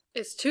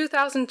It's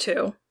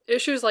 2002.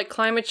 Issues like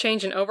climate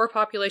change and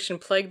overpopulation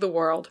plague the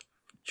world.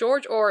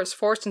 George Orr is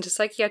forced into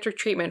psychiatric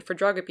treatment for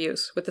drug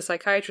abuse with the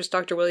psychiatrist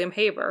Dr. William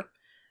Haber.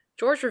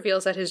 George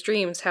reveals that his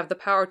dreams have the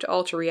power to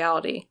alter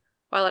reality.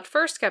 While at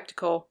first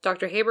skeptical,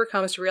 Dr. Haber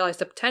comes to realize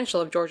the potential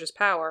of George's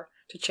power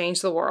to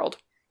change the world.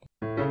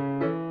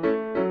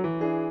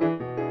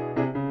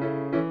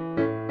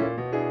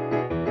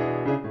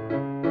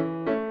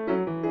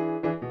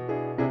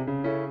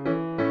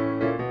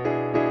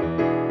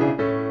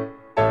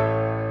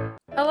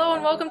 Hello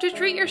and welcome to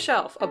Treat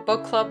Yourself, a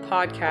book club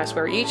podcast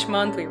where each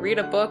month we read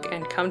a book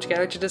and come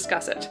together to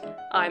discuss it.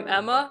 I'm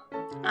Emma.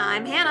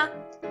 I'm Hannah.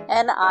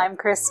 And I'm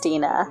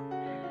Christina.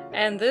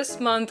 And this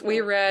month we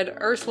read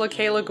Ursula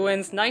K. Le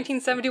Guin's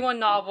 1971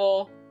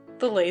 novel,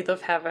 The Lathe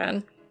of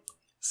Heaven.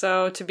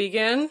 So to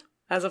begin,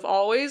 as of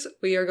always,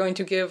 we are going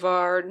to give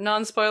our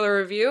non-spoiler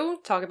review,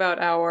 talk about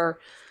our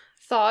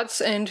thoughts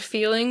and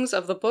feelings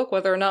of the book,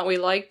 whether or not we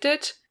liked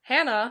it.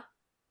 Hannah,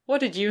 what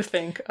did you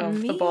think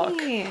of the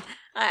book?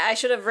 I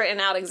should have written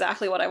out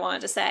exactly what I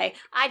wanted to say.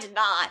 I did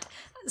not.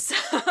 So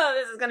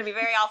this is going to be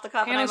very off the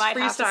cuff, Hannah's and I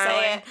might have to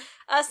say it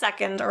a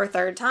second or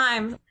third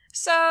time.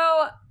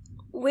 So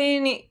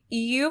when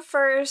you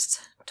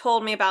first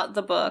told me about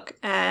the book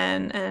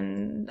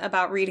and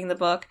about reading the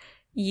book,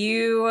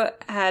 you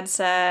had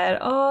said,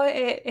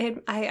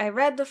 I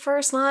read the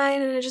first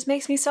line and it just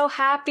makes me so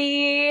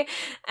happy.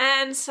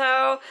 And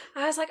so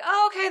I was like,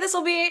 oh, okay, this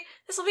will be a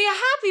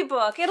happy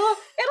book. It'll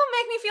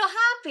make me feel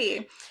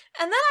happy.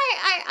 And then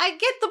I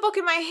get the book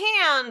in my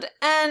hand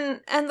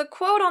and the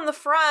quote on the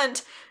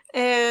front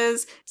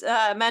is,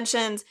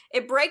 mentions,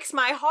 "It breaks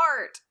my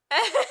heart." And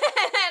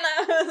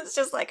I was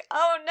just like,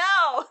 oh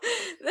no,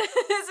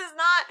 this is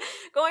not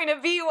going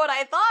to be what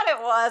I thought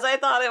it was. I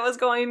thought it was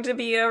going to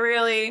be a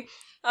really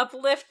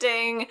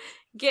uplifting,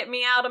 get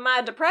me out of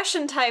my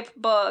depression type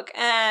book,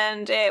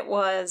 and it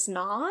was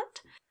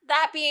not.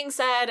 That being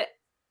said,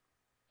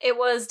 it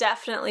was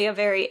definitely a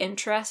very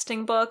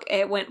interesting book.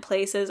 It went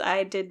places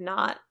I did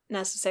not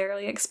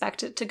necessarily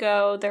expect it to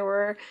go. There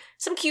were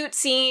some cute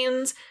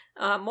scenes,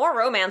 more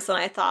romance than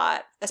I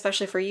thought,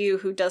 especially for you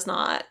who does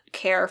not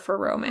care for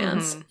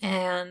romance.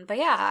 Mm-hmm. But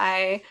yeah,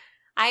 I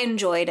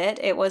enjoyed it.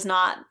 It was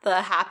not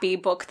the happy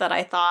book that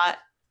I thought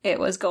it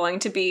was going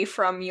to be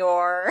from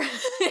your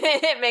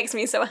It Makes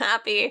Me So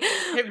Happy.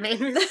 It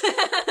made me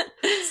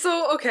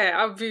So, okay,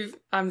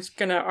 I'm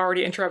gonna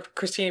already interrupt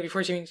Christina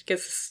before she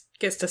gets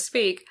to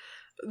speak.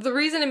 The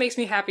reason it makes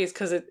me happy is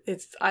because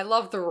I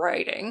love the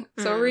writing.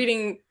 So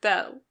reading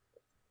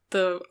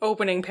the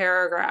opening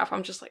paragraph,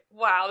 I'm just like,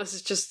 wow, this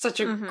is just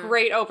such a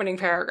great opening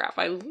paragraph.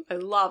 I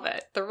love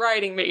it. The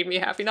writing made me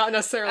happy, not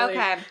necessarily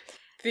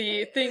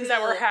the things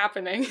that were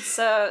happening.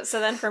 So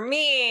then for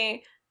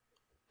me,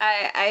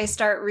 I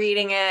start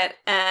reading it,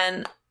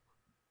 and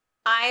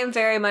I am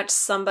very much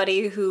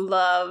somebody who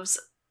loves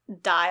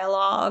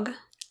dialogue.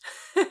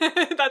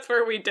 That's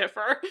where we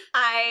differ.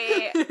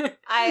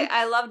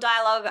 I love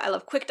dialogue. I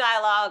love quick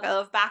dialogue. I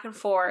love back and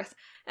forth.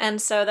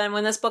 And so then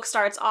when this book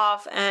starts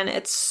off and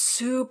it's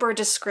super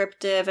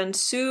descriptive and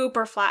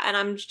super flat,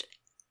 and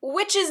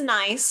which is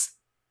nice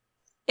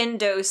in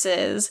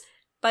doses,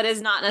 but is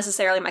not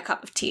necessarily my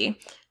cup of tea.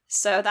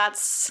 So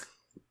that's,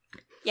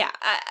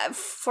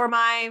 for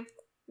my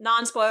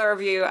non-spoiler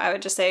review, I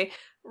would just say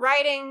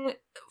writing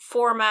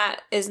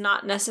format is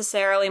not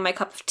necessarily my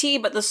cup of tea,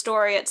 but the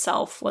story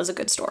itself was a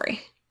good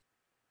story.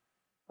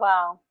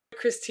 Wow.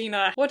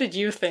 Christina, what did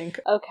you think?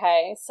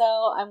 Okay,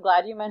 so I'm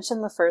glad you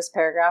mentioned the first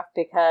paragraph,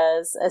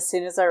 because as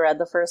soon as I read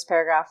the first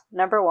paragraph,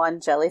 number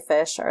one,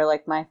 jellyfish are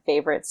like my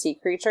favorite sea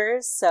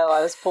creatures, so I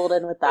was pulled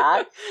in with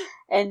that.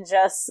 And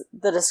just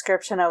the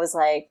description, I was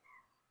like,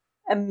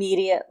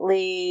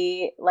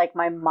 immediately, like,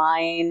 my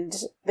mind,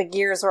 the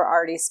gears were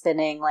already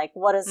spinning. Like,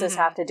 what does this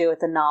have to do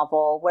with the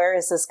novel? Where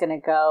is this going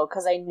to go?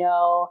 Because I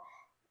know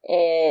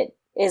it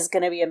is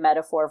going to be a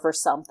metaphor for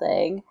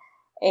something.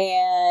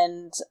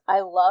 And I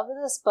love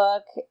this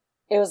book.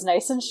 It was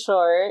nice and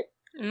short,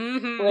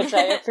 which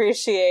I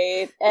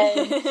appreciate.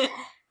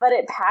 But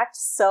it packed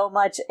so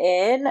much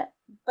in.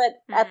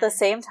 But at the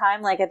same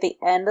time, like, at the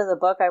end of the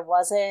book, I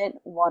wasn't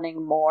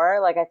wanting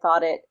more. Like, I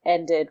thought it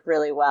ended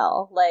really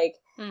well. Like,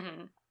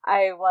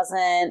 I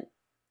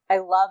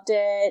loved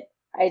it.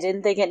 I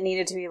didn't think it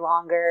needed to be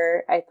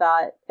longer. I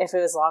thought if it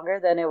was longer,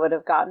 then it would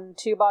have gotten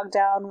too bogged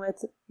down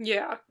with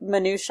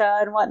minutia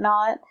and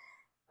whatnot.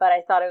 But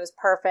I thought it was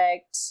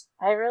perfect.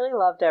 I really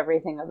loved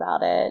everything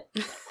about it.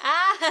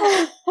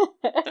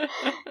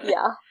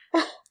 Yeah.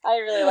 I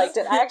really liked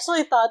it. I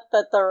actually thought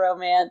that the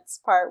romance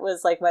part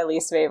was like my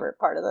least favorite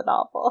part of the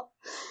novel.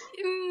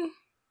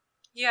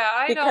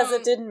 Because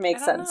it didn't make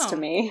sense to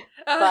me.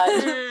 But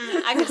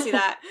I can see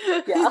that.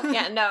 Yeah.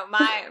 Yeah, no,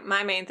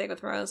 my main thing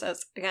with Rose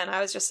is, again, I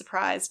was just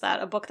surprised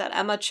that a book that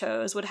Emma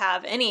chose would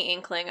have any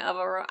inkling of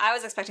I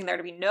was expecting there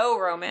to be no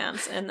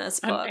romance in this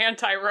book. An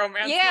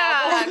anti-romance novel.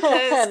 Yeah,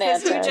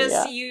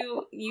 because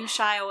you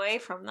shy away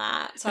from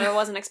that. So I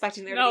wasn't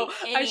expecting there to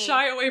be any. I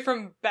shy away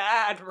from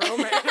bad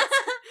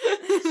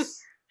romance.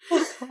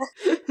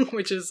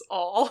 Which is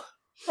all.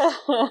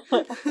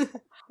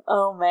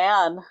 Oh,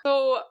 man.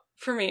 So,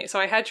 for me,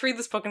 I had to read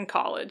this book in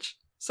college.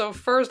 So,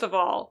 first of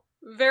all,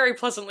 very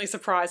pleasantly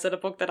surprised that a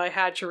book that I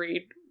had to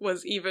read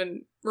was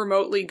even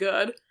remotely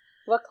good.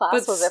 What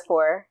class was it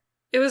for?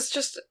 It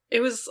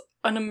was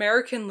an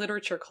American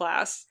literature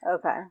class.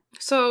 Okay.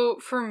 So,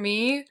 for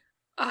me,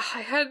 I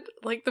had,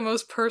 like, the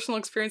most personal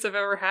experience I've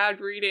ever had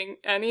reading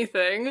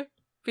anything,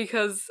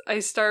 because I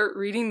start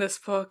reading this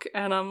book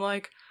and I'm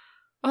like,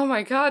 oh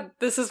my god,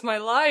 this is my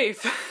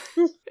life.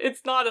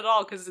 It's not at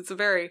all, because it's a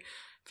very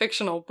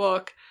fictional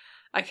book.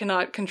 I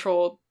cannot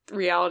control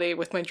reality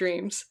with my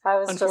dreams. I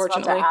was just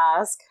about to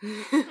ask.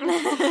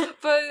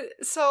 But,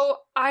 so,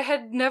 I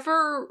had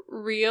never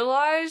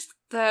realized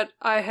that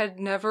I had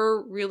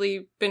never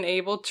really been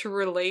able to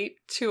relate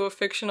to a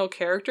fictional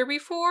character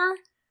before.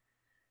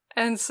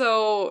 And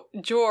so,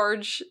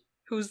 George,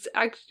 who's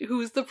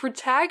the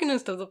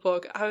protagonist of the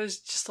book, I was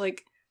just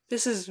like,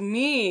 this is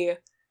me.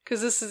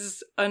 Because this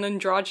is an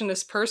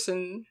androgynous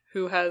person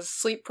who has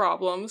sleep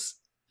problems.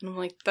 And I'm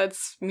like,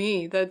 that's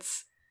me.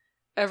 That's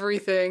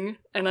everything.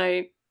 And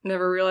I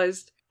never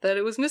realized that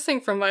it was missing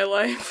from my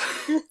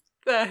life.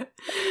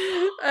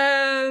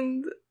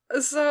 And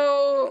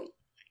so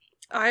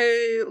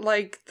I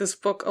like this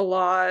book a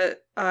lot.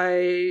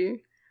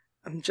 I'm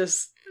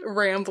just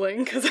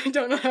rambling because I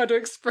don't know how to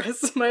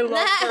express my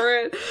love for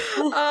it.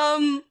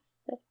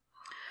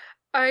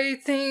 I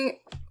think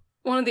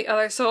one of the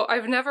other, so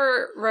I've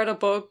never read a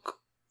book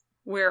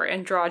where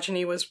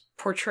androgyny was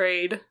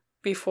portrayed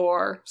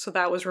before, so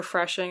that was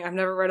refreshing. I've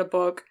never read a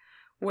book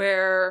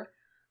where,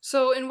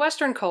 so in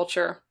Western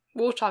culture,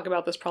 we'll talk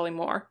about this probably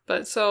more,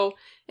 but so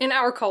in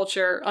our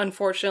culture,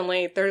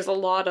 unfortunately, there's a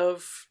lot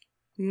of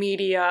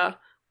media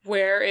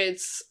where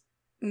it's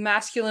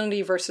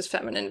masculinity versus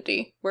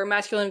femininity, where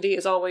masculinity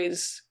is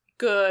always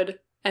good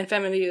and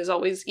femininity is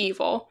always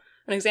evil.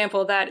 An example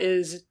of that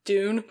is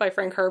Dune by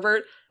Frank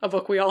Herbert, a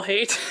book we all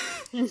hate.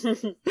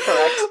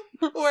 Correct.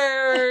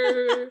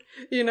 Where,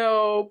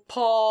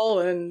 Paul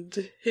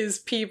and his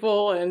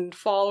people and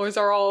followers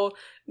are all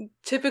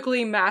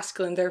typically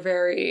masculine. They're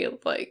very,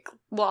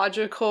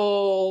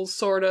 logical,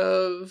 sort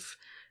of,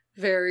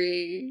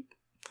 very,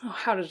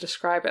 how to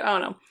describe it? I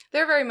don't know.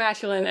 They're very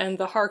masculine, and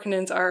the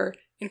Harkonnens are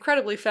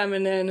incredibly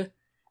feminine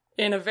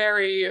in a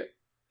very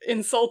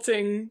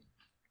insulting,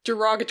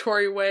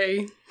 derogatory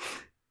way.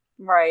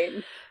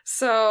 Right.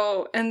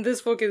 So, and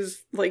this book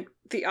is,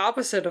 the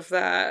opposite of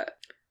that.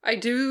 I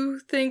do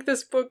think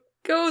this book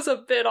goes a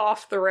bit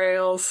off the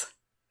rails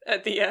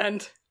at the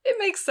end. It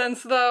makes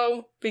sense,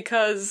 though,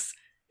 because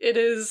it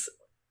is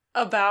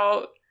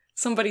about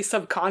somebody's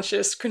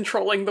subconscious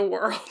controlling the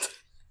world.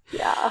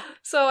 Yeah.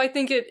 So I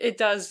think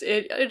it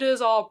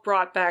is all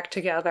brought back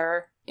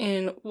together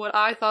in what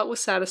I thought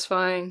was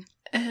satisfying.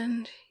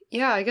 And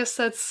yeah, I guess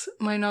that's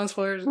my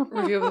non-spoiler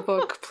review of the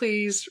book.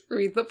 Please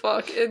read the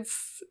book.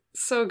 It's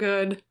so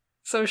good,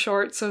 so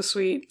short, so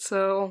sweet,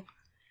 so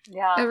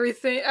yeah,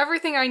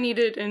 everything I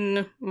needed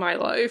in my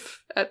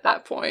life at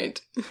that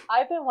point.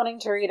 I've been wanting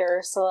to read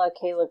Ursula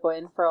K. Le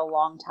Guin for a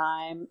long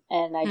time,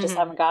 and I just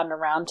haven't gotten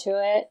around to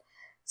it.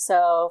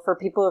 So for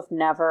people who've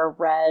never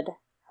read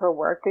her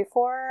work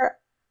before,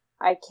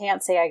 I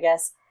can't say, I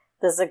guess,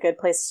 this is a good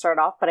place to start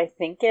off, but I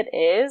think it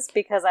is,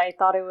 because I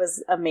thought it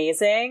was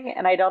amazing,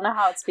 and I don't know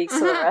how it speaks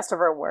to the rest of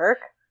her work,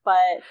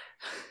 but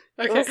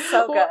it was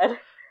so good.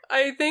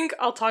 I think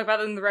I'll talk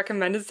about it in the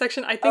recommended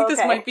section. I think this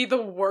might be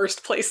the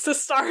worst place to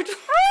start.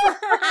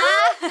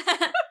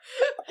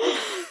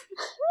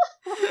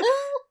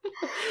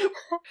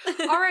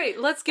 Alright,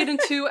 let's get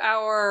into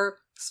our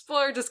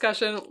spoiler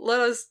discussion. Let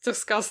us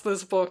discuss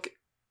this book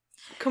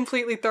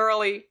completely,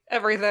 thoroughly,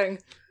 everything.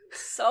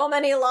 So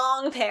many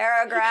long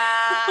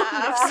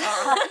paragraphs.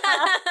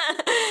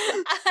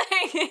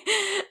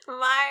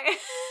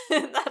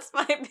 That's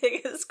my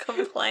biggest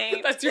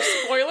complaint. That's your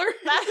spoiler?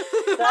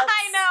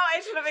 I know,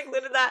 I should have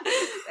included that.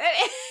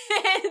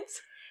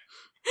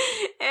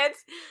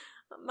 It's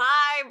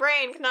my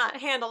brain cannot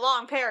handle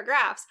long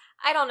paragraphs.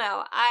 I don't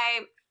know.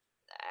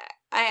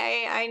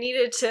 I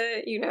needed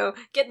to,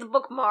 get the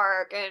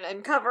bookmark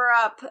and cover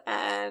up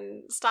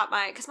and stop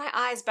because my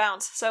eyes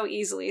bounce so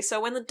easily. So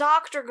when the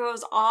doctor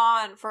goes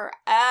on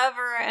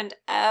forever and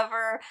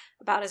ever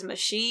about his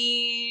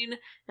machine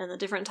and the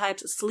different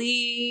types of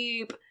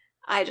sleep,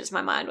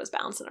 my mind was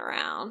bouncing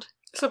around.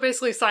 So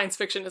basically science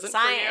fiction isn't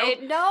for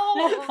you.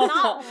 No,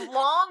 not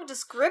long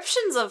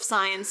descriptions of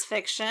science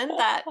fiction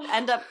that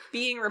end up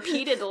being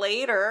repeated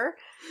later.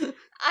 Too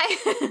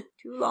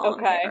long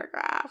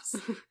paragraphs.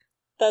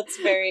 That's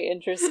very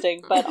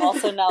interesting, but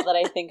also now that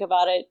I think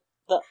about it,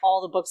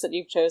 all the books that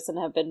you've chosen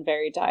have been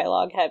very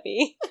dialogue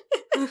heavy.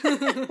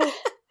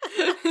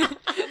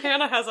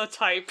 Hannah has a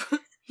type.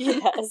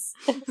 Yes.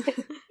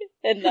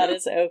 And that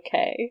is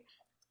okay.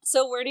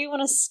 So where do you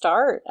want to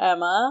start,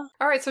 Emma?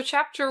 Alright, so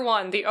chapter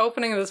 1, the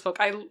opening of this book.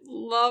 I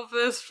love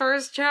this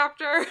first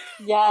chapter.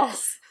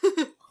 Yes.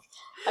 I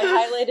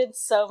highlighted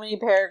so many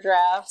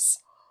paragraphs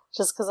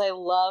just because I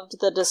loved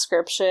the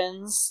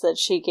descriptions that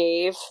she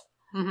gave.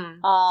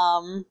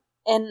 Mm-hmm.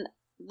 And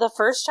the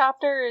first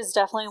chapter is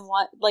definitely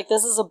one, like,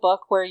 this is a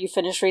book where you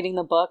finish reading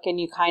the book and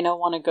you kind of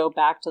want to go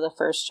back to the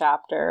first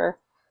chapter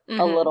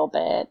a little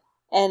bit.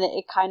 And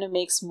it kind of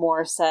makes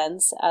more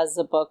sense as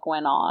the book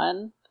went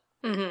on.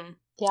 Mm-hmm.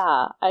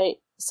 Yeah,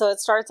 so it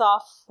starts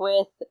off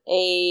with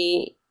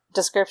a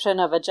description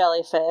of a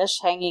jellyfish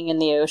hanging in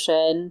the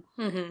ocean,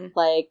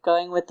 like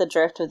going with the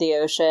drift of the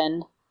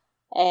ocean,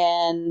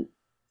 and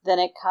then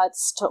it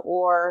cuts to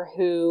Orr,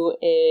 who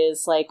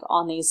is like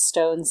on these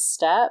stone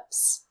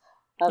steps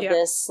of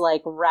this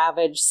like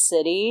ravaged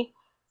city,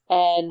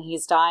 and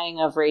he's dying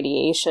of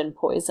radiation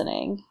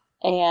poisoning.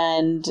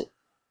 And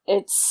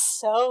it's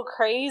so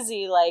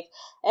crazy, like,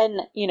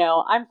 and, you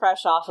know, I'm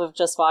fresh off of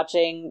just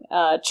watching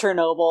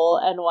Chernobyl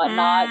and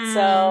whatnot,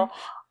 so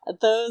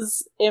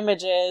those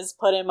images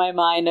put in my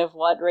mind of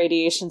what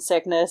radiation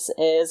sickness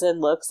is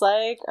and looks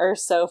like are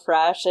so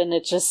fresh, and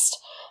it just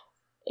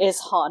is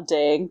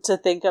haunting to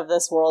think of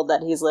this world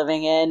that he's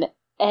living in.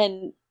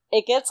 And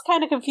it gets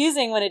kind of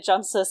confusing when it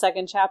jumps to the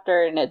second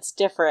chapter and it's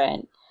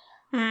different.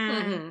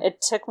 It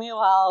took me a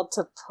while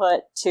to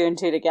put 2 and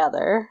 2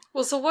 together.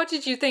 Well, so what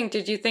did you think?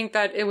 Did you think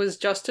that it was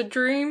just a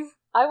dream?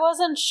 I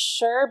wasn't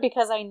sure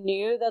because I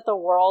knew that the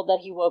world that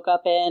he woke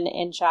up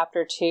in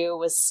chapter 2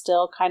 was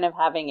still kind of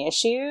having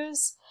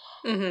issues.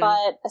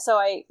 But so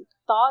I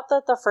thought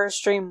that the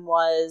first dream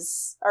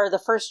was, or the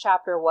first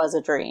chapter was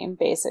a dream,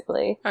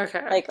 basically.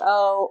 Okay. Like,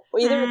 oh,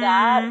 either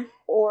that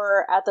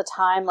or at the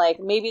time, like,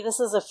 maybe this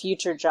is a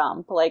future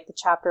jump. Like, the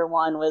chapter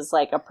 1 was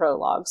like a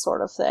prologue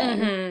sort of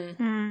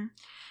thing.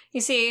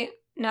 You see,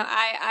 no,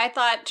 I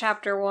thought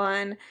chapter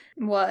 1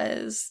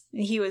 was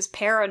he was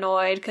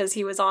paranoid because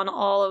he was on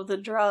all of the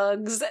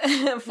drugs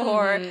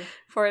for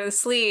the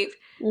sleep.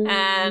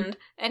 And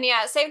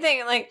yeah, same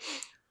thing, like,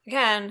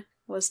 again,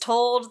 was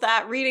told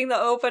that reading the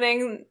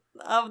opening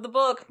of the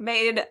book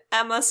made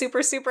Emma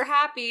super, super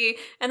happy.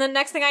 And the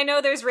next thing I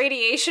know, there's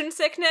radiation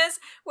sickness,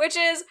 which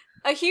is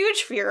a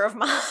huge fear of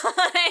mine.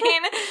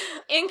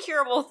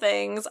 Incurable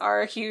things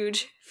are a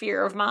huge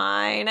fear of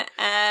mine.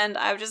 And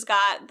I've just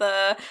got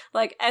the,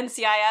 like,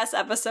 NCIS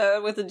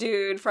episode with the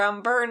dude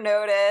from Burn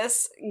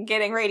Notice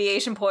getting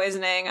radiation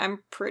poisoning. I'm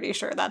pretty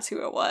sure that's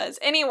who it was.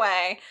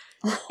 Anyway,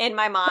 in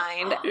my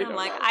mind, I'm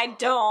like, I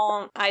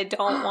don't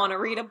want to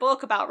read a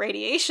book about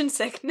radiation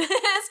sickness.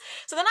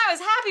 So then I was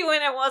happy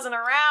when it wasn't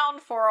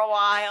around for a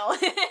while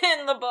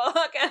in the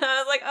book, and I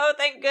was like, oh,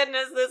 thank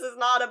goodness this is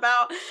not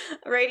about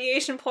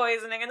radiation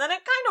poisoning. And then it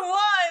kind of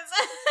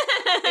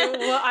was.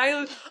 Well,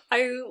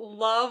 I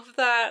love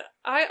that.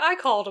 I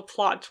call it a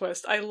plot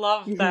twist. I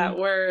love that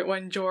where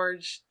when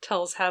George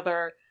tells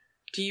Heather,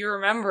 do you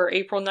remember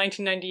April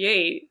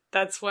 1998?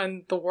 That's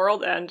when the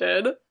world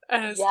ended.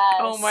 And it's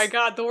oh my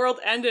god, the world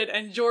ended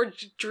and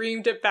George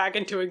dreamed it back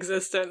into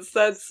existence.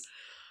 That's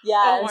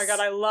oh my god,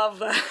 I love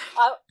that.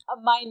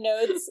 My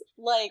notes,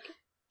 like,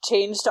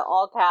 changed to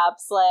all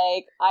caps.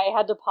 Like, I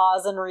had to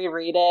pause and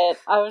reread it.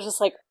 I was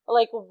just like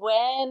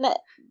when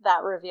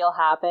that reveal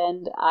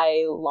happened,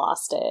 I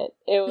lost it.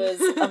 It was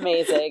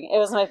amazing. It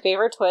was my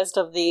favorite twist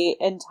of the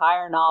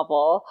entire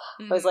novel.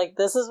 I was like,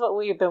 this is what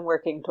we've been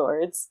working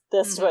towards.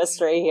 This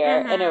twist right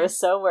here. And it was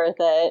so worth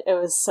it. It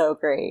was so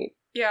great.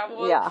 Yeah,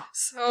 well,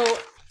 so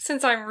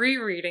since I'm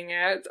rereading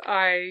it,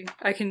 I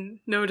can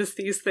notice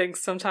these things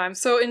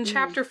sometimes. So in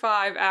chapter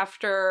 5,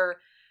 after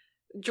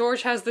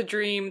George has the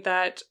dream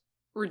that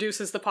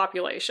reduces the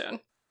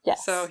population.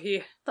 Yes. So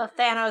the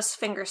Thanos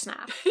finger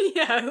snap.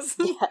 Yes.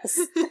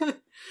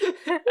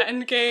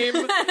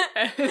 Endgame.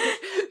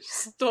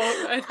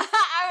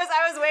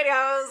 I was waiting.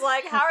 I was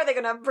like, how are they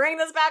going to bring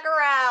this back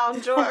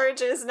around?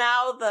 George is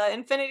now the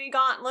Infinity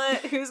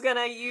Gauntlet. Who's going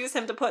to use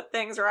him to put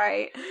things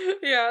right?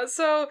 Yeah,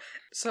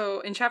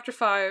 so in chapter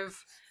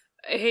 5,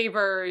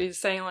 Haber is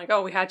saying, like,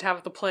 oh, we had to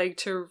have the plague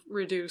to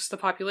reduce the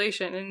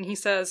population. And he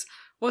says,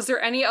 was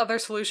there any other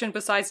solution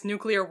besides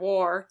nuclear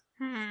war?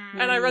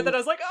 And I read that, I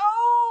was like,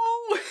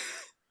 oh!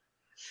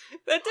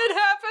 That did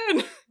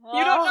happen!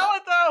 You don't know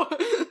it,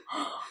 though!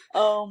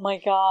 Oh my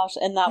gosh,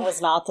 and that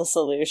was not the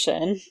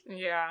solution.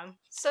 Yeah.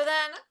 So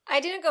then,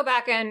 I didn't go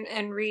back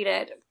and read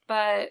it,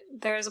 but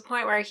there's a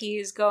point where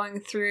he's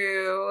going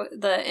through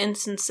the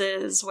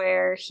instances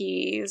where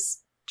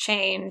he's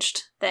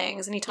changed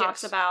things, and he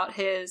talks about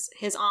his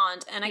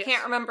aunt, and I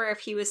can't remember if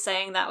he was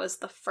saying that was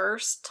the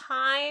first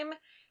time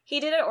he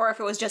did it, or if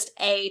it was just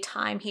a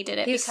time he did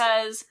it,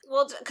 because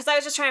I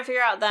was just trying to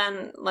figure out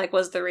then, like,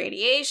 was the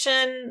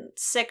radiation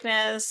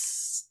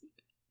sickness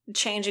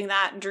changing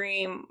that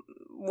dream,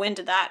 when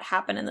did that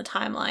happen in the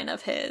timeline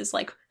of his,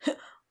 like,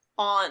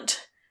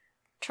 aunt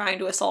trying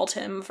to assault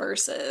him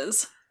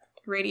versus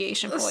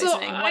radiation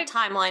poisoning? What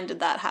timeline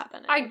did that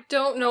happen in? I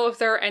don't know if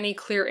there are any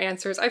clear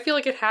answers. I feel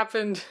like it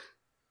happened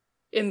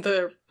in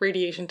the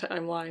radiation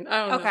timeline. I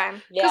don't know. Okay.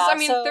 Because, I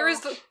mean,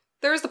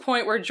 there is the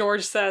point where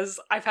George says,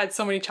 I've had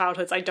so many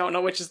childhoods, I don't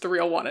know which is the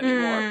real one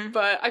anymore.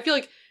 But I feel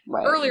like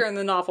earlier in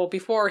the novel,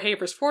 before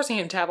Haber's forcing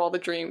him to have all the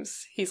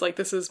dreams, he's like,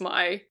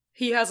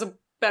 he has a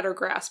better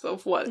grasp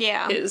of what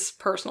his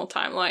personal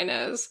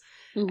timeline is.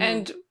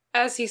 And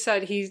as he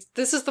said,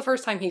 this is the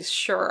first time he's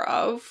sure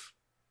of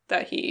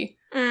that he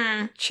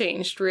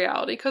changed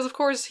reality. Because, of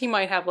course, he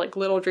might have, like,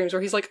 little dreams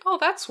where he's like, oh,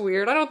 that's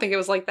weird. I don't think it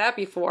was like that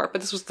before.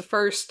 But this was the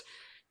first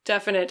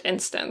definite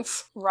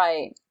instance.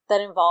 Right.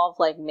 That involved,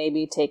 like,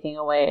 maybe taking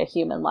away a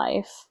human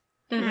life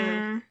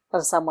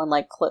of someone,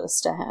 like,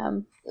 close to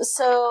him.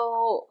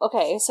 So,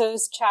 okay, so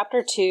it's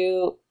chapter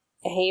 2,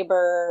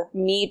 Haber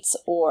meets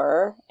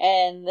Orr,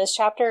 and this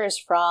chapter is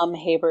from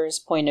Haber's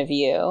point of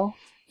view.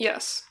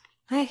 Yes.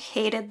 I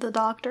hated the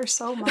doctor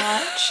so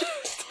much.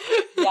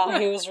 Yeah,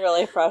 he was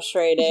really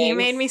frustrating. He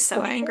made me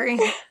so angry.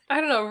 I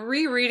don't know,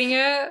 rereading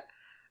it,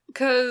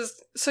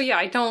 because, so yeah,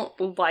 I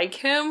don't like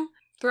him.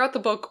 Throughout the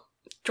book,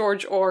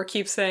 George Orr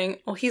keeps saying,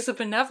 well, he's a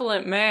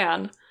benevolent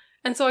man.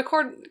 And so I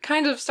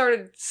kind of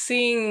started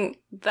seeing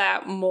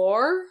that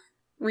more,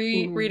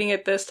 reading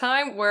it this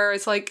time, where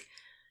it's like,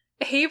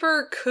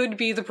 Haber could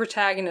be the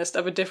protagonist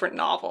of a different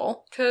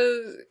novel.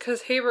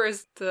 Because Haber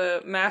is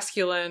the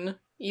masculine,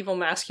 evil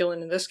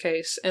masculine in this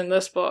case, in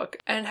this book.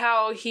 And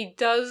how he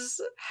does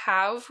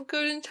have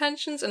good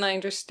intentions, and I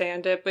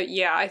understand it, but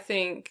yeah,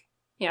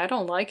 I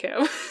don't like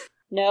him.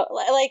 No,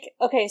 like,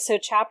 okay, so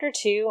chapter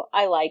 2,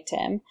 I liked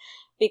him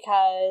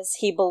because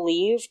he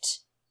believed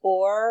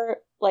Orr,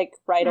 like,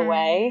 right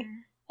away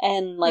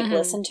and, like,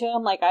 listened to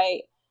him. Like,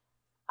 I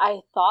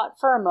thought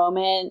for a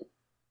moment,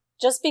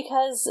 just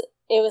because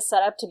it was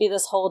set up to be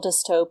this whole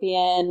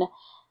dystopian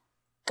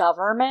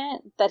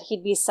government, that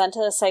he'd be sent to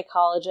the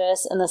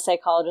psychologist, and the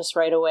psychologist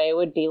right away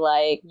would be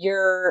like,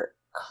 you're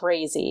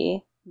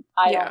crazy.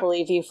 I don't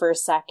believe you for a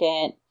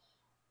second.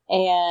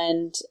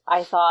 And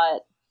I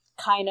thought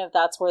kind of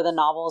that's where the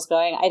novel is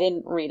going. I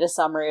didn't read a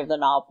summary of the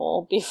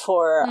novel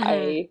before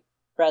I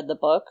read the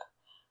book,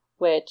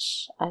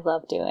 which I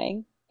love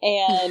doing.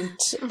 And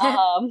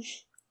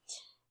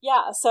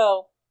yeah,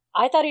 so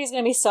I thought he was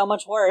going to be so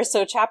much worse.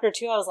 So chapter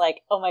 2, I was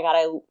like, oh my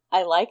god,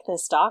 I like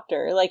this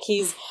doctor. Like,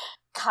 he's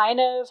kind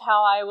of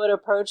how I would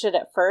approach it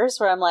at first,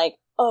 where I'm like,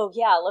 oh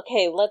yeah,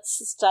 okay,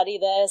 let's study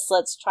this,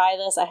 let's try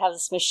this, I have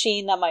this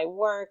machine that might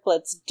work,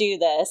 let's do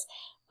this.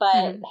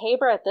 But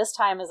Haber at this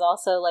time is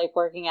also, like,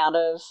 working out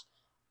of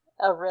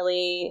a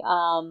really,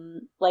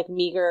 like,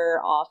 meager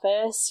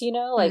office, you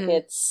know? Like,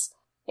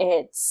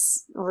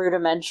 it's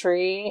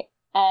rudimentary.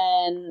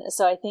 And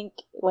so I think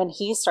when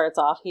he starts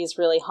off, he's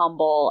really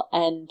humble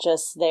and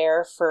just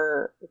there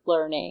for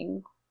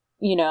learning,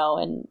 you know,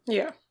 and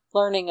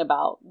learning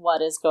about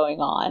what is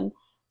going on.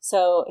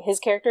 So his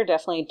character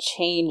definitely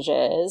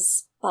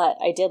changes, but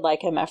I did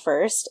like him at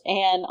first.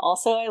 And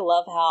also I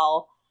love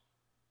how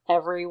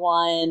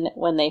everyone,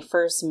 when they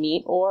first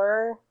meet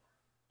Orr,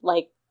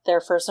 like,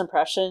 their first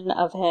impression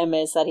of him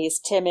is that he's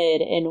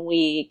timid and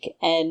weak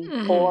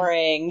and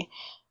boring.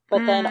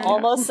 But then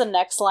almost the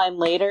next line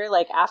later,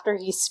 like, after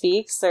he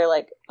speaks, they're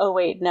like, oh,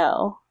 wait,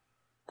 no.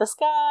 This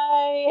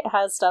guy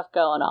has stuff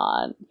going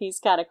on. He's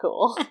kind of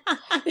cool.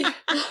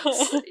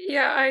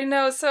 Yeah, I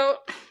know. So,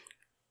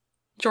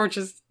 George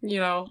is, you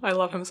know, I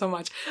love him so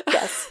much.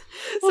 Yes.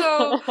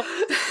 So,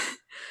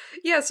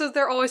 yeah, so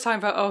they're always talking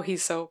about, oh,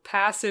 he's so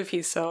passive,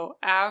 he's so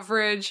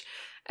average,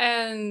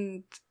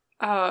 and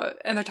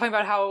they're talking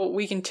about how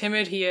weak and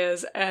timid he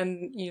is,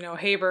 and, you know,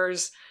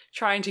 Haber's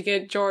trying to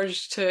get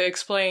George to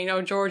explain,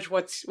 oh, George,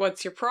 what's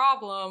your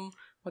problem?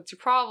 What's your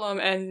problem?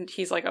 And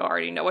he's like, oh, I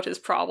already know what his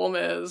problem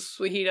is.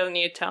 He doesn't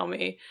need to tell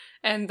me.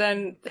 And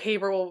then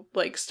Haber will,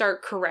 like,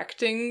 start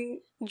correcting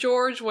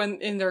George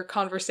when in their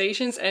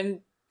conversations,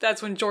 and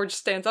that's when George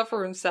stands up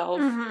for himself.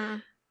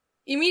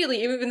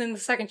 Immediately, even in the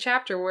second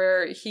chapter,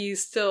 where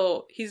he's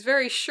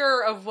very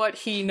sure of what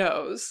he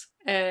knows.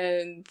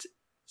 And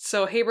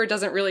so Haber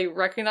doesn't really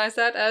recognize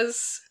that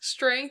as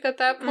strength at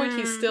that point.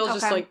 He's still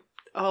just like,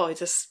 oh, it's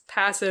just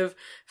passive,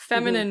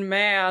 feminine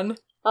man.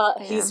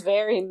 He's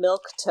very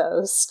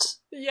milquetoast.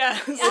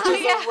 Yes. Which is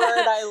a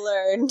word I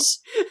learned.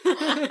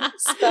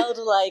 Spelled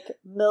like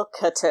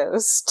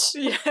milquetoast.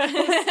 Yes.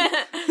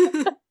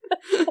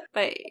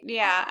 But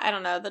yeah, I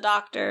don't know. The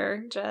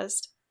doctor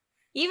just,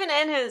 even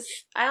in his,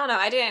 I don't know,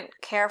 I didn't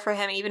care for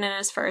him even in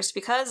his first,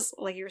 because,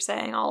 like you were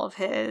saying, all of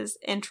his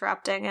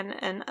interrupting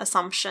and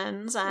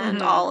assumptions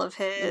and all of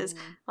his,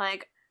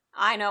 like,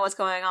 I know what's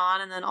going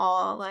on, and then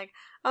all, like,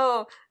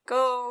 oh,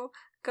 go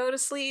to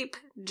sleep,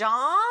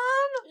 John?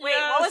 Wait,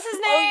 Yes. what was his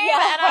name? Oh,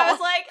 yeah. And I was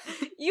like,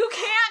 you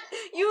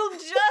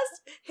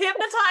just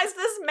hypnotized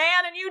this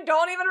man and you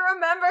don't even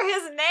remember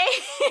his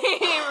name.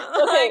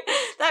 Like,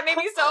 that made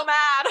me so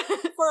mad.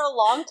 For a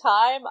long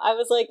time, I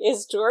was like,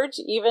 is George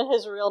even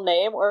his real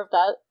name? Or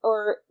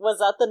was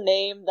that the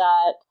name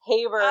that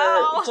Haber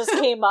just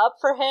came up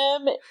for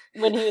him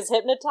when he was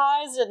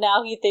hypnotized, and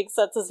now he thinks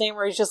that's his name,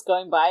 or he's just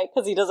going by it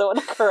because he doesn't want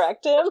to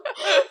correct him?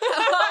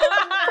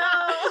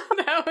 Oh,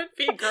 no. That would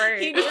be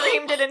great. He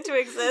dreamed it into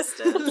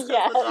existence.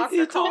 Yes.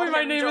 He told me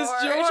my name is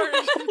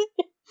George.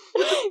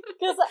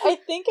 Because I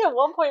think at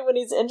one point when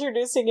he's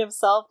introducing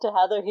himself to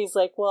Heather, he's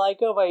like, well, I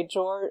go by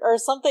George, or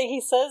something.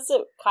 He says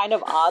it kind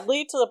of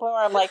oddly to the point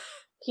where I'm like,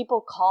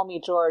 people call me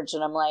George,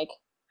 and I'm like,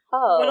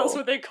 oh. What else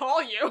would they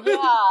call you?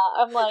 Yeah,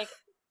 I'm like,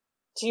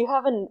 do you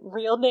have a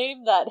real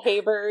name that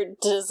Haber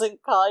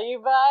doesn't call you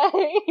by?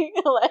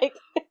 Like,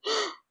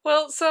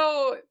 Well,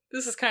 so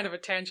this is kind of a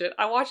tangent.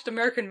 I watched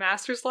American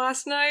Masters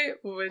last night,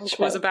 which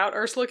was about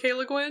Ursula K.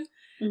 Le Guin.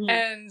 Mhm.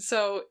 And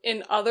so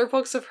in other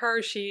books of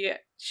her, she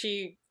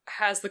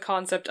has the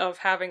concept of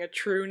having a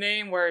true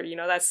name where,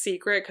 that's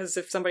secret, because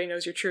if somebody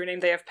knows your true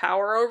name, they have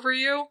power over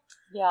you.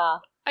 Yeah.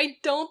 I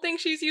don't think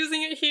she's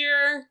using it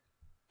here,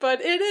 but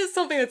it is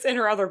something that's in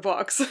her other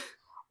books.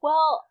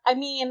 Well, I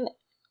mean,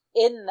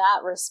 in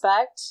that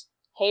respect,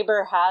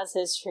 Haber has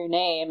his true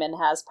name and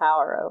has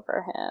power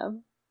over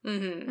him.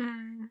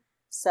 Mm-hmm.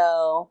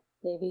 So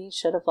maybe he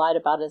should have lied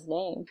about his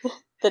name.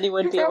 Then he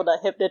wouldn't be able to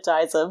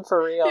hypnotize him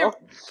for real. Yeah,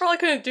 probably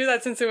couldn't do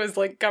that since it was,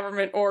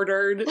 government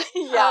ordered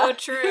Yeah. Oh,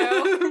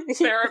 true.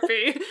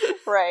 therapy.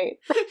 Right.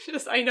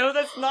 Just, I know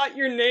that's not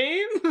your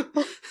name.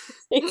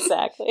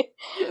 Exactly.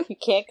 You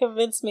can't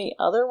convince me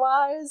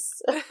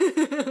otherwise.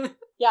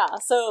 Yeah,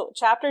 so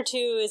chapter 2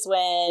 is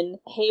when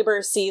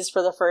Haber sees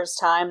for the first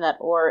time that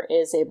Orr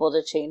is able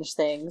to change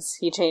things.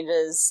 He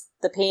changes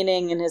the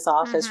painting in his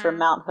office from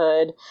Mount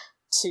Hood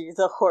to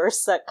the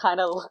horse that kind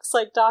of looks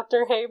like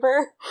Dr.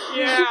 Haber.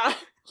 Yeah.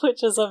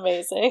 Which is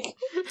amazing.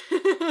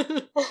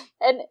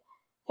 And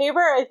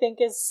Haber, I think,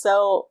 is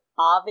so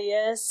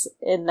obvious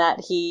in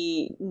that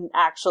he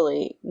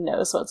actually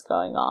knows what's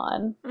going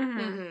on.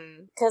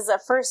 Mm-hmm. Because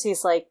at first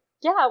he's like,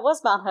 yeah, it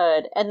was Mount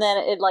Hood. And then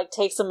it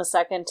takes him a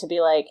second to be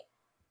like,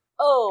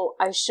 oh,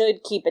 I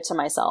should keep it to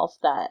myself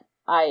that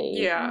I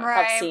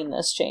have seen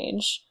this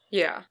change.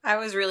 Yeah. I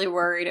was really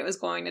worried it was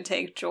going to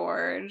take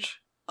George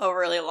a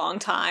really long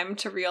time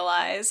to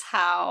realize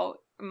how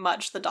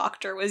much the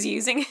doctor was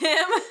using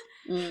him.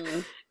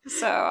 Mm.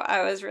 So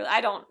I was really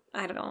I don't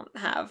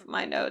have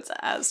my notes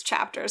as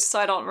chapters, so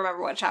I don't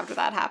remember what chapter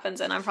that happens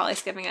in. I'm probably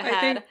skipping ahead. I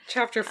think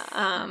chapter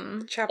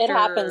it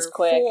happens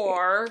quick.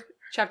 4.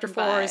 Chapter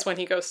 4 is when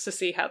he goes to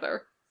see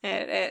Heather.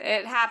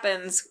 It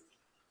happens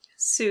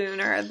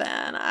sooner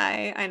than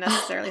I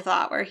necessarily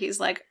thought, where he's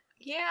like,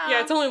 yeah,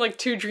 it's only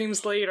 2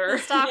 dreams later.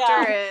 this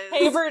doctor is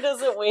Haber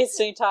doesn't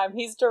waste any time.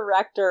 He's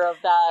director of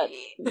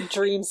that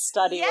dream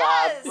study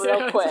lab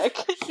real quick.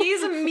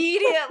 He's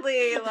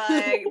immediately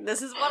like,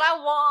 this is what I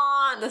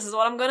want, this is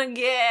what I'm gonna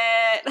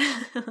get.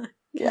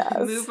 Yes.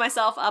 Move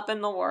myself up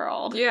in the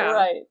world. Yeah.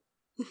 Right.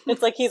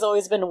 It's like he's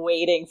always been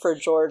waiting for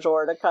George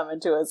Orr to come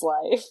into his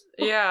life.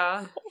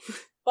 Yeah.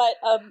 But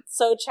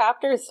so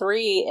chapter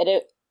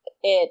 3,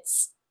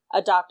 it's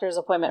a doctor's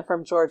appointment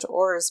from George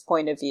Orr's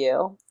point of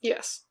view.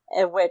 Yes.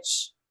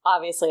 Which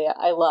obviously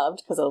I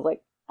loved because I was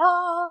like,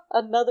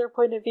 another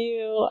point of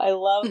view. I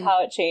love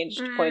how it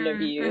changed point of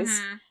views.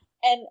 Mm-hmm.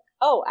 And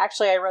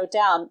actually I wrote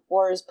down,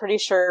 Orr is pretty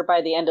sure by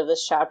the end of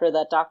this chapter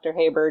that Dr.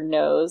 Haber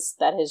knows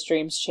that his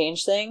dreams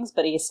change things,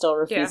 but he still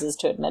refuses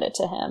to admit it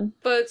to him.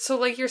 But so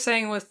like you're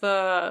saying with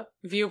the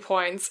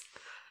viewpoints,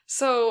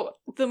 so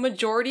the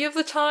majority of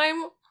the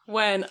time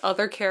when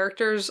other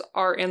characters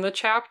are in the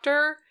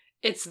chapter,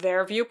 it's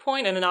their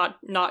viewpoint and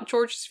not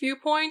George's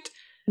viewpoint.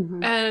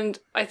 Mm-hmm. And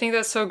I think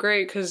that's so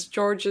great because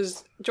George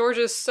is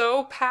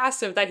so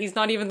passive that he's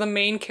not even the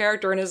main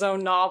character in his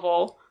own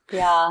novel.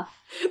 Yeah.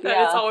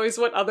 That it's always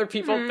what other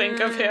people think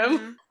of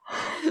him.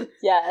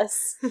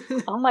 Yes.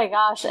 Oh my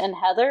gosh, and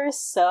Heather is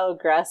so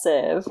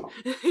aggressive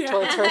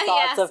towards her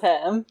thoughts of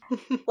him.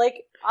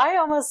 I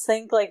almost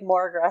think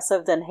more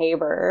aggressive than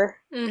Haber.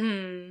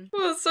 Mm-hmm.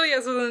 Well, so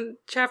then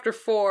chapter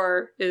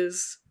 4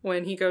 is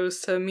when he goes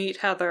to meet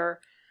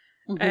Heather.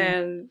 Mm-hmm.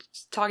 And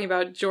talking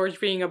about George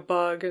being a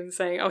bug and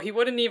saying, he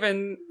wouldn't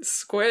even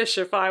squish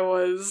if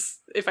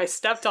I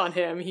stepped on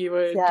him, he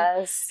would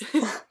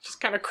just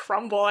kind of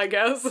crumble, I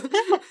guess.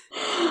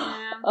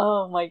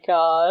 Oh my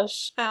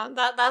gosh.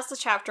 That's the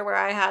chapter where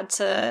I had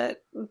to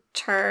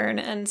turn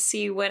and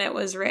see when it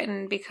was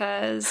written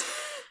because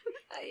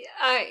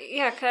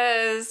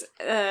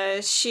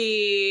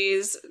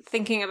she's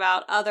thinking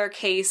about other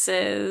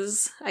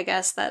cases, I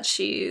guess, that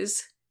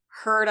she's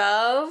heard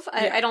of.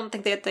 I don't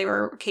think that they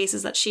were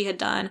cases that she had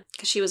done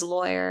because she was a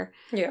lawyer.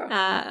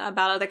 Yeah.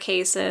 About other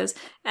cases,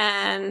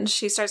 and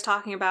she starts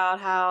talking about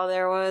how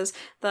there was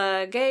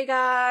the gay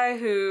guy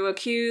who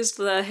accused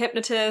the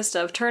hypnotist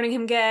of turning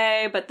him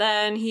gay, but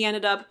then he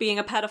ended up being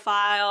a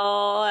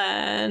pedophile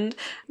and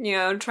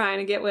trying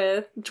to get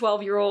with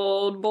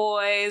 12-year-old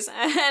boys,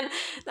 and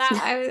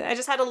that I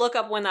just had to look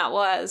up when that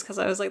was because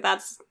I was like,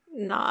 that's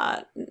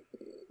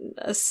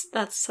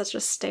such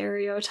a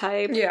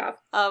stereotype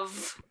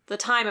of the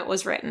time it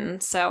was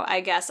written. So I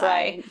guess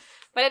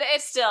but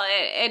it still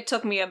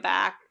took me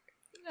aback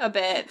a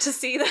bit to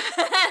see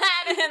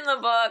that in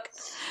the book.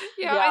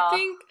 Yeah, I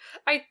think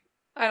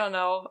I don't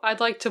know. I'd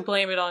like to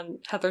blame it on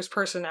Heather's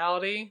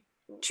personality.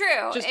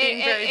 True. Just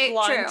being very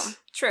blunt.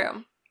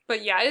 True.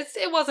 But yeah,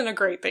 it wasn't a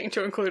great thing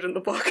to include in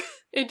the book.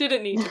 It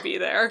didn't need to be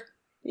there.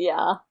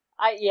 Yeah.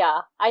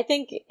 I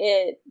think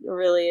it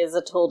really is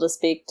a tool to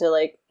speak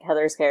to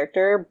Heather's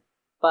character,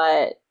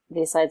 but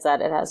besides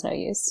that, it has no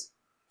use.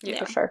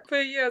 Yeah, for sure.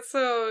 But yeah,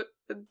 so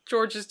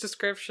George's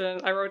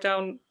description, I wrote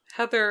down,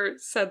 Heather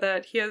said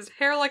that he has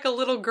hair like a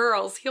little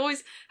girl's. He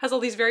always has all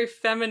these very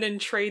feminine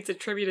traits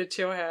attributed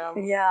to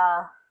him.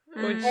 Yeah.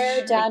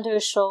 Hair down to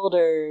his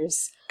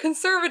shoulders.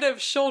 Conservative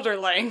shoulder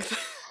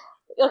length.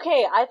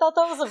 Okay, I thought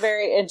that was a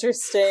very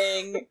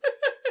interesting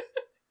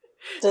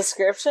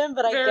description,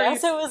 but I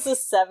guess it was the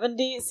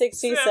 70s,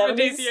 60s,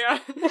 70s. Yeah.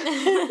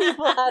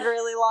 People had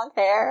really long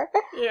hair.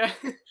 Yeah.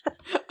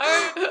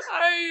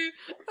 I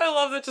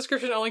love that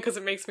description only because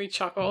it makes me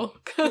chuckle.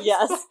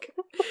 Yes. Like,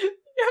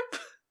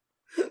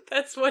 yep.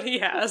 That's what he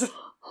has.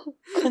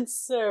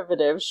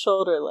 Conservative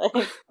shoulder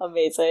length.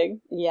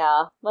 Amazing.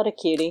 Yeah, what a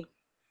cutie.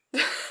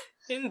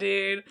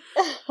 Indeed.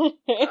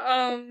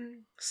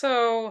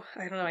 So,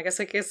 I don't know, I guess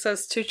it gets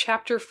us to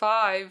chapter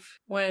 5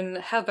 when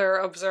Heather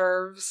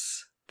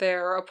observes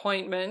their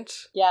appointment.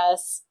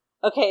 Yes.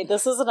 Okay,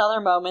 this is another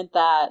moment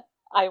that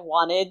I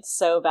wanted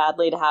so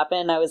badly to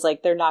happen. I was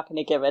like, they're not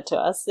going to give it to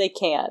us. They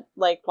can't.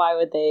 Like, why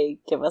would they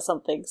give us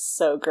something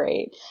so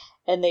great?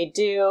 And they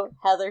do.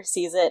 Heather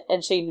sees it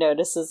and she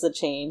notices the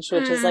change,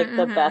 which is like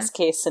the best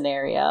case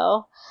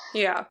scenario.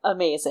 Yeah.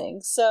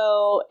 Amazing.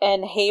 So,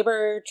 and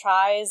Haber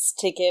tries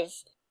to give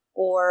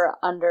Orr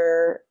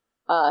under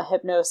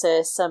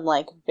hypnosis some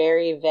like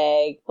very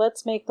vague,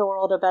 let's make the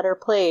world a better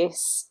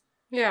place.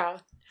 Yeah.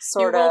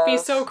 Sort you of. won't be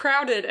so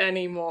crowded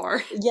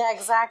anymore. Yeah,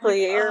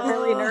 exactly. Like, You're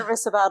really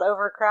nervous about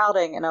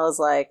overcrowding. And I was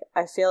like,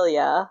 I feel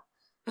ya.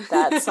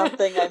 That's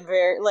something I'm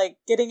very, like,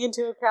 getting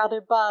into a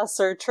crowded bus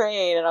or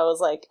train. And I was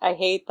like, I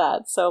hate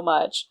that so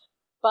much.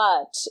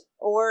 But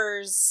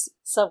Orr's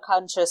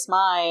subconscious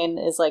mind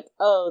is like,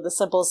 oh, the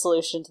simple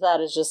solution to that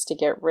is just to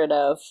get rid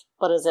of,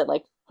 what is it,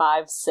 like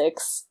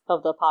 5/6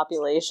 of the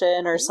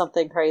population or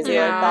something crazy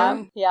like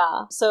that.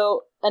 Yeah.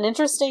 So an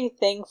interesting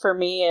thing for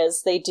me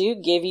is they do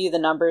give you the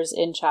numbers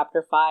in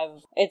chapter 5.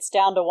 It's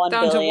down to 1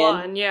 billion.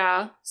 Down to 1,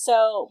 yeah.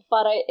 So,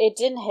 but it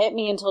didn't hit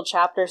me until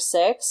chapter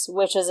 6,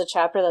 which is a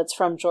chapter that's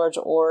from George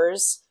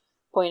Orr's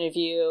point of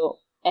view,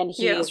 and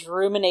he's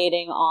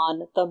ruminating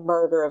on the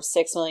murder of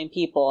 6 million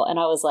people, and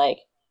I was like,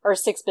 or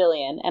 6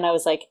 billion, and I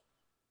was like,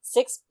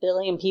 6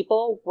 billion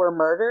people were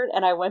murdered,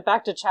 and I went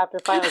back to chapter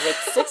 5, I was like,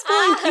 6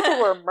 billion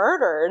people were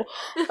murdered,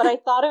 but I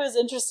thought it was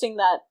interesting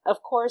that,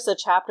 of course, a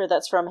chapter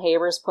that's from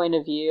Haber's point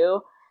of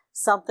view,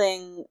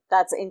 something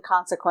that's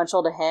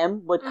inconsequential to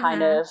him would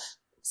kind of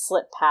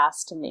slip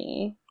past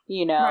me,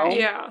 you know? Right.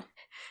 Yeah.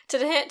 To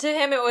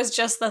him, it was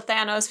just the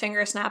Thanos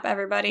finger snap,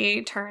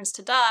 everybody turns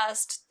to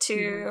dust.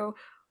 To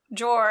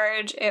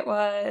George, it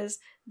was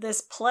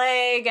this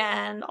plague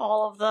and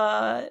all of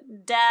the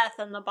death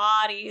and the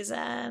bodies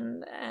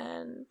and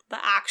the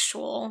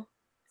actual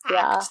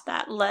act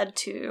that led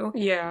to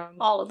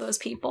all of those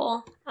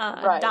people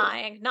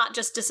dying, not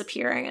just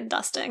disappearing and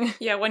dusting.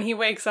 Yeah, when he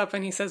wakes up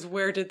and he says,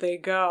 where did they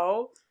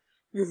go?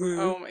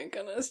 Oh my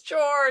goodness,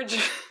 George!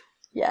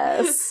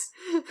 Yes.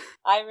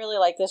 I really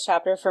like this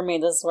chapter. For me,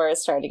 this is where it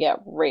started to get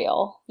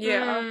real.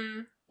 Yeah.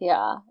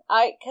 Yeah.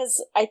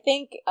 Because I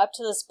think up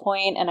to this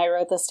point, and I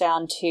wrote this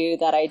down too,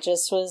 that I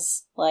just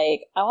was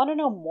like, I want to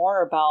know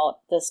more about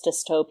this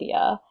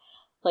dystopia.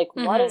 Like,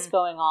 what is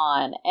going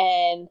on?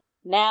 And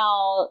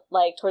now,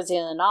 like, towards the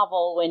end of the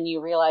novel, when you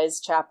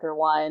realize chapter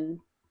 1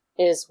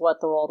 is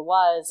what the world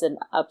was, and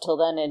up till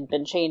then it had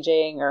been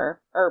changing,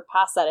 or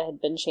past that it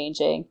had been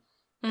changing,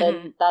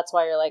 then that's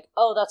why you're like,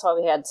 oh, that's why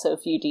we had so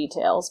few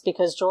details,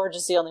 because George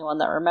is the only one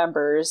that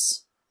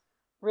remembers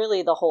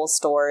really the whole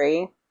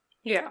story.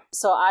 Yeah.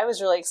 So I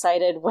was really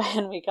excited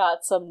when we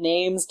got some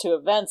names to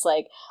events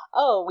like,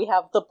 oh, we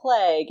have the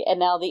plague, and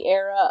now the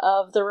era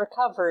of the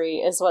recovery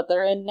is what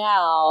they're in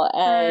now,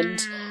 and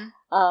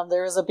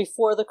there was a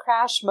before the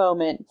crash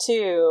moment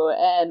too,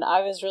 and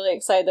I was really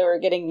excited that we're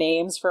getting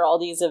names for all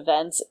these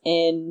events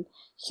in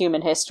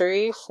human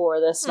history for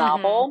this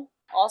novel.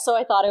 Also,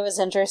 I thought it was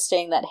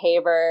interesting that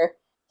Haber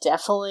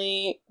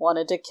definitely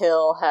wanted to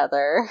kill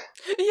Heather.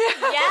 Yeah.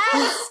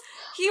 Yes!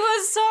 He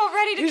was so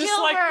ready to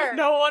kill her! Like,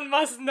 no one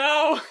must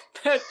know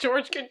that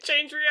George can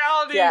change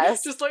reality.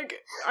 Yes. Just like,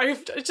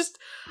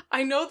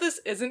 I know this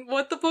isn't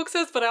what the book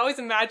says, but I always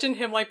imagine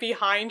him, like,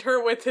 behind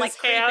her with his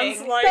hands,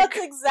 creeping. like, That's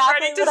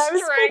exactly ready to what I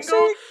was strangle.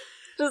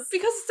 picturing.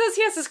 Because it says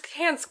he has his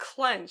hands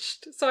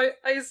clenched, so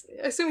I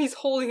assume he's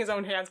holding his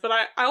own hands, but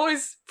I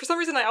always, for some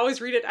reason, I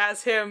always read it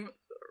as him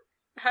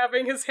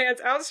having his hands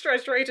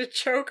outstretched ready to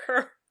choke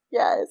her.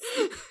 Yes,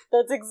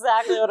 that's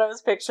exactly what I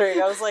was picturing.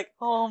 I was like,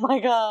 oh my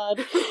god.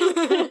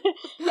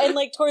 And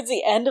like towards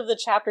the end of the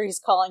chapter,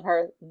 he's calling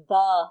her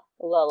the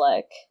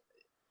Lilac.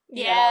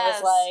 Yes. And I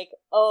was like,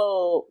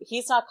 oh,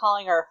 he's not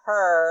calling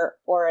her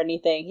or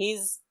anything.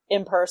 He's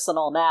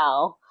impersonal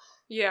now.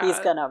 Yeah. He's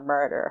gonna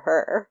murder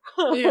her.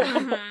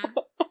 Yeah.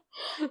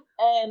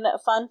 And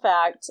fun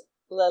fact,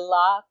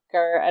 Lilac,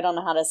 or I don't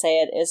know how to say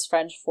it, is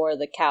French for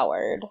the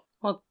coward.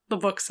 Well, the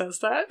book says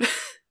that.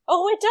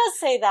 Oh, it does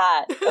say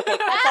that. Okay, cut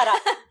that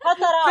out. Cut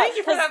that out. Thank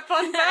you for that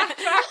fun fact,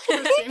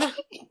 Christina.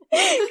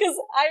 Because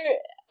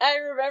I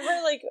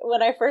remember, like,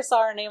 when I first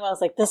saw her name, I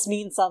was like, this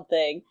means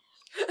something.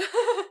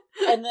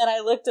 And then I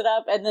looked it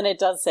up, and then it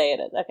does say it.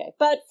 Okay.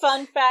 But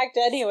fun fact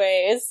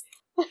anyways.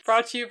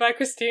 Brought to you by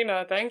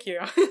Christina. Thank you.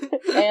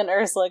 And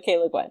Ursula K.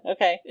 Le Guin.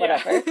 Okay,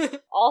 whatever. Yeah.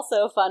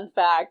 Also, fun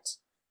fact,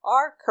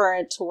 our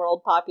current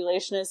world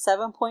population is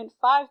 7.53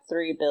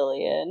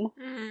 billion.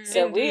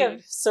 So Indeed. we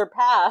have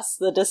surpassed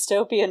the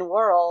dystopian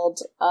world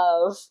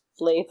of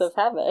Lathe of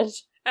Heaven.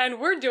 And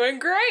we're doing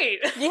great!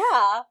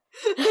 Yeah.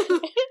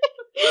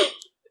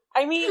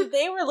 I mean,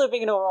 they were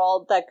living in a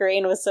world that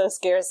grain was so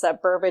scarce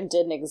that bourbon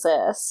didn't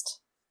exist.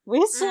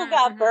 We still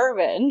got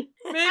bourbon.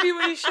 Maybe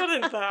we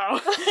shouldn't, though.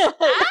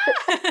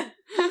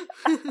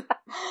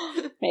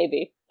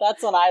 Maybe.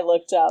 That's when I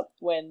looked up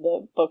when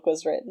the book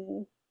was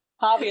written.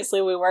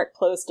 Obviously, we weren't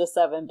close to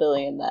 7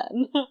 billion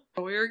then.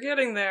 We were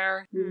getting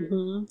there.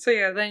 Mm-hmm. So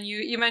yeah, then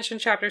you mentioned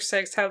chapter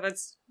 6, how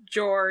that's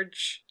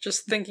George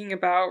just thinking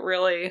about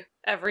really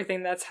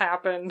everything that's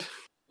happened.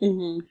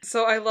 Mm-hmm.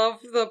 So I love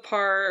the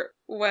part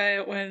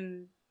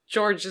when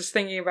George is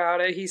thinking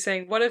about it. He's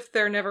saying, what if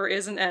there never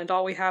is an end?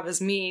 All we have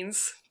is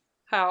means.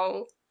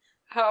 How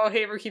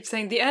Haber keeps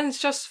saying, the ends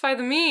justify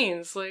the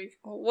means. Like,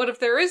 what if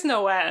there is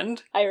no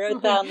end? I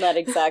wrote down that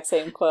exact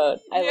same quote.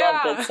 I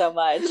loved it so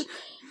much.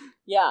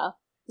 Yeah.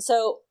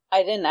 So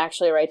I didn't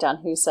actually write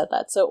down who said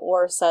that. So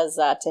Orr says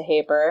that to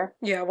Haber.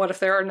 Yeah, what if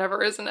there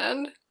never is an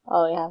end?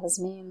 All we have is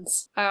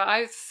means.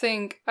 I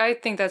think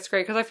that's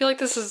great, because I feel like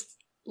this is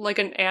like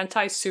an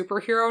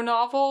anti-superhero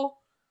novel,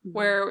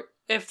 where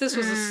if this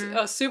was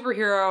a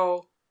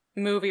superhero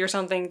movie or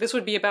something, this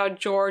would be about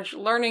George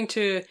learning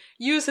to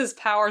use his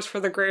powers for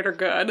the greater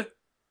good.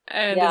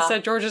 And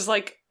instead George is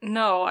like,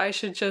 no, I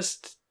should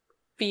just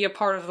be a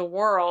part of the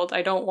world.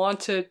 I don't want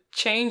to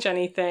change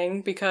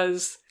anything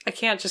because I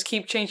can't just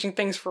keep changing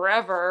things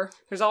forever.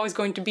 There's always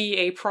going to be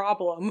a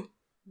problem.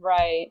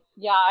 Right.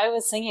 Yeah, I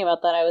was thinking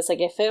about that. I was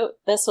like, if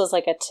this was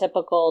like a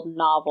typical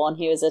novel and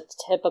he was a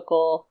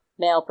typical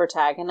male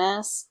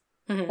protagonist,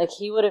 like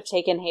he would have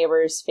taken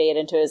Haber's fate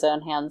into his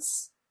own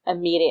hands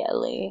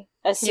immediately.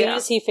 As soon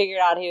as he figured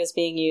out he was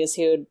being used,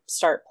 he would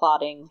start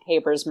plotting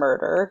Haber's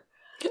murder.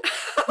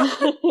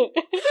 I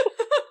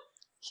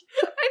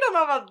don't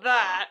know about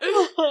that.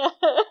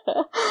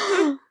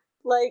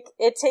 Like,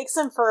 it takes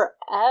him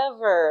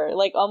forever,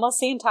 like almost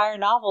the entire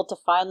novel, to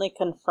finally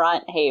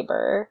confront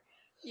Haber.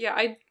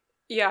 Yeah,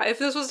 if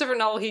this was a different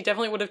novel, he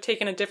definitely would have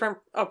taken a different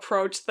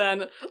approach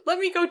than, let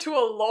me go to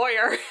a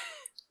lawyer.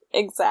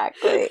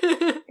 Exactly.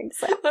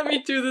 Let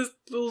me do this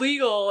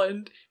legal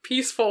and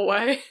peaceful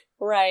way.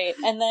 Right.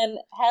 And then,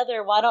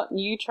 Heather, why don't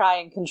you try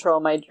and control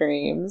my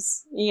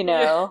dreams? You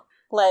know?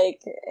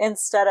 Like,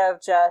 instead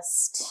of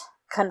just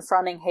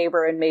confronting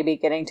Haber and maybe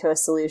getting to a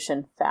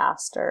solution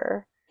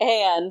faster.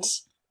 And,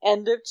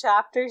 end of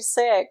chapter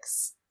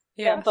 6.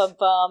 Yes.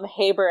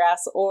 Haber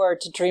asks Orr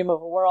to dream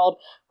of a world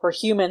where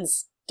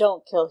humans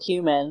don't kill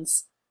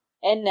humans.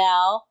 And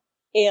now,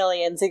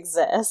 aliens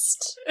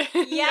exist.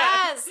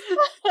 Yes!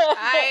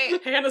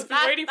 Hannah's been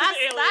waiting for the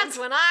aliens. That's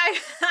when I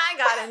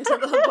got into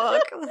the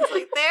book. I was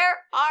like, there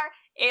are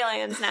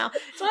aliens now.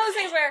 It's one of those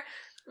things where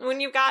when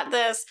you've got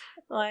this,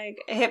 like,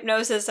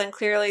 hypnosis and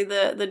clearly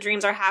the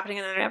dreams are happening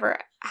and they're never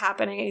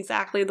happening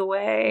exactly the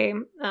way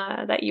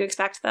that you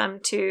expect them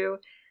to,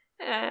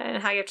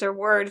 and how you have to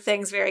word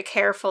things very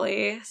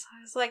carefully. So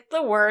I was like,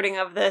 the wording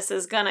of this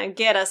is gonna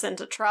get us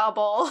into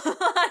trouble.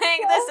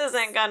 This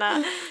isn't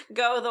gonna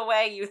go the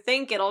way you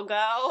think it'll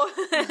go.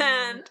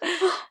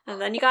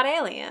 And then you got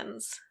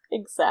aliens.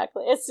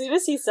 Exactly. As soon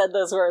as he said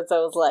those words, I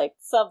was like,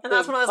 something and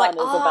that's when I was fun like,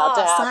 is about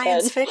to happen.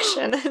 Science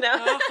fiction.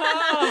 No.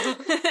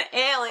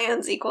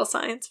 Aliens equal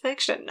science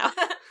fiction. No.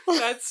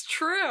 That's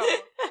true.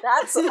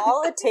 That's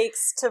all it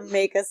takes to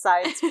make a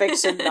science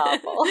fiction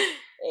novel.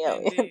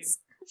 Aliens. Indeed.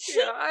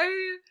 Yeah,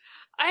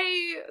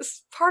 I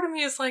part of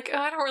me is like,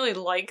 I don't really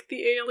like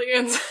the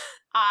aliens.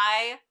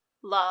 I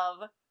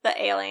love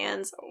the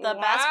aliens. The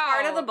best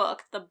part of the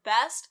book, the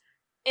best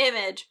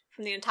image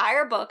from the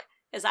entire book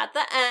is at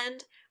the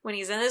end when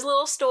he's in his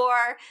little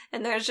store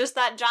and there's just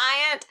that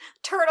giant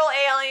turtle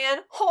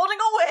alien holding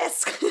a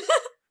whisk.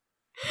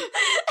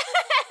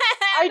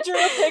 I drew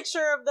a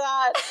picture of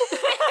that.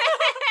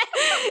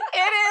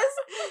 It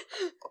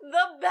is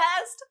the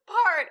best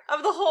part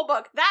of the whole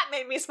book. That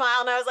made me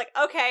smile, and I was like,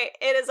 okay,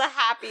 it is a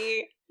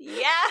happy...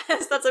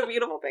 Yes, that's a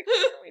beautiful picture.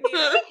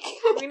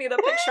 We need a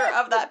picture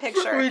of that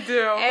picture. We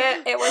do.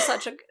 It was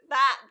such a...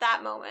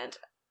 That moment.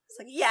 It's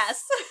like,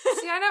 yes.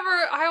 See,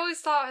 I always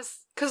thought,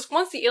 because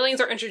once the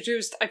aliens are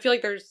introduced, I feel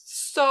like they're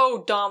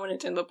so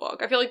dominant in the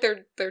book. I feel like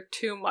they're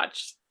too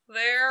much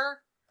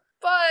there.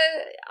 But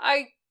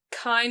I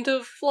kind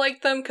of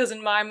like them, because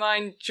in my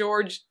mind,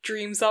 George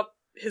dreams up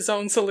his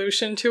own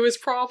solution to his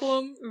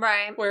problem.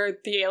 Right. Where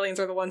the aliens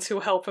are the ones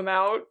who help him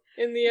out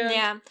in the end.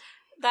 Yeah.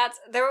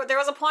 There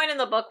was a point in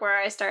the book where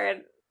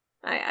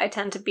I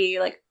tend to be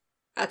like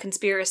a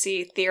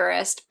conspiracy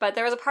theorist, but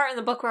there was a part in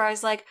the book where I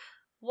was like,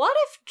 what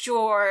if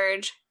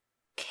George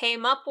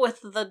came up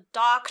with the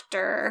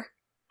doctor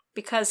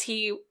because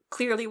he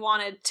clearly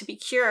wanted to be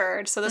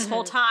cured, so this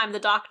whole time the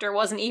doctor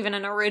wasn't even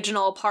an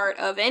original part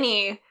of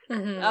any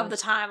of the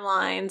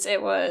timelines.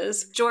 It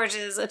was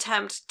George's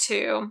attempt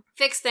to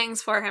fix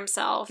things for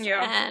himself,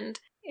 and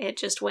it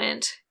just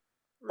went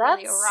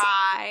really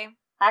awry.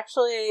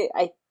 Actually,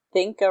 I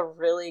think, a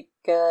really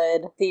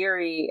good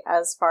theory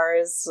as far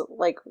as,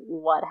 like,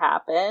 what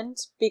happened.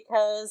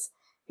 Because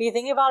if you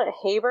think about it,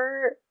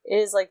 Haber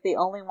is, like, the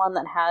only one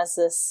that has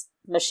this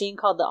machine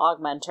called the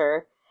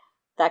Augmenter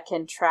that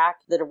can track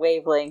the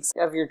wavelengths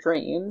of your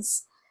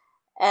dreams.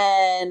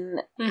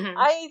 And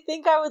I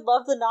think I would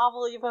love the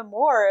novel even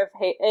more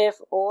if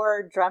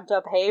Orr dreamt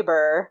up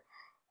Haber,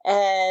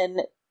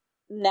 and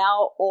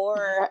now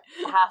Orr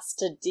has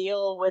to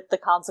deal with the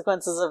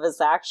consequences of his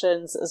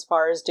actions as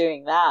far as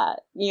doing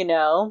that, you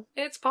know?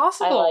 It's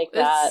possible. I like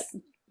that.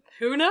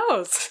 Who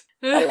knows?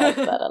 I like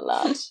that a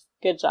lot.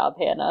 Good job,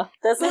 Hannah.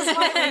 This is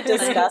when we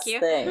discuss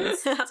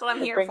things. That's what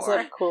I'm here for. It brings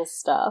up cool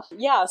stuff.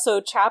 Yeah,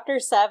 so chapter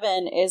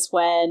 7 is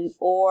when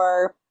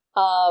Orr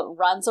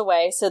runs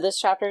away. So this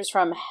chapter is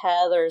from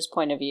Heather's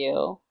point of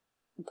view,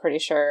 I'm pretty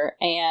sure.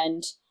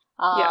 And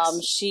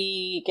yes.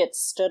 She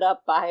gets stood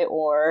up by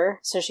Orr.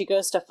 So she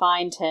goes to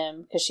find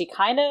him because she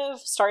kind of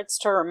starts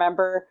to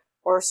remember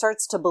or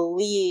starts to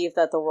believe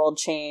that the world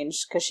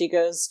changed because she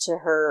goes to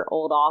her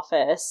old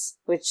office,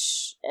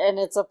 and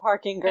it's a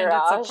parking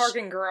garage. And it's a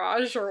parking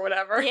garage or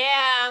whatever. Yeah.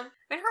 I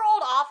mean, her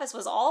old office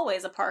was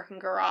always a parking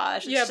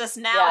garage. It's just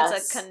now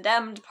it's a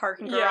condemned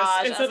parking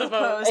garage as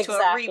opposed to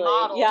a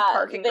remodeled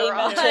parking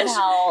garage. They mention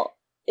how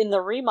in the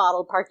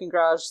remodeled parking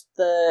garage,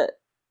 the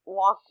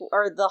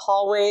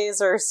hallways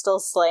are still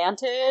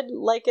slanted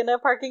like in a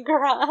parking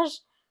garage.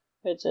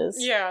 Which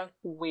is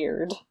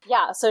weird.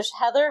 Yeah, so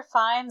Heather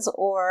finds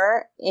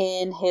Orr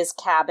in his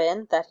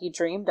cabin that he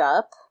dreamed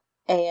up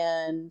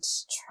and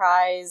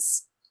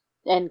tries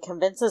and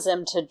convinces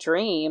him to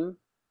dream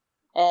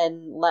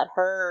and let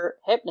her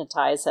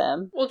hypnotize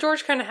him. Well,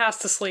 George kind of has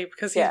to sleep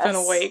because he's been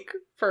awake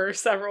for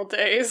several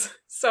days.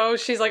 So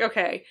she's like,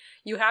 okay,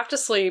 you have to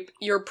sleep.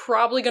 You're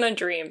probably going to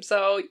dream.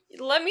 So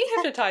let me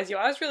hypnotize you.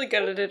 I was really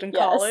good at it in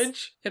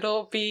college.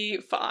 It'll be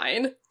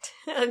fine.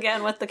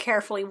 Again, with the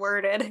carefully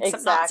worded,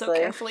 except not so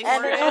carefully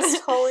and worded. And it was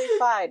totally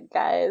fine,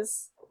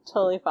 guys.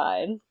 Totally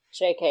fine.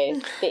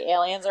 JK, the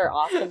aliens are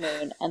off the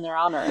moon and they're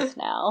on Earth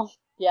now.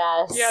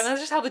 Yes. Yeah, and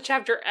that's just how the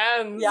chapter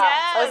ends. Yeah.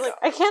 Yes. I was like,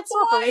 I can't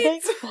stop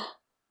reading.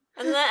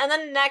 And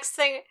then next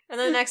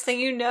thing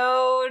you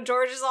know,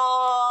 George is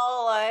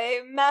all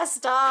like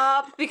messed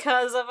up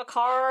because of a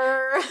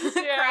car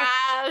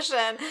crash,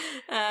 and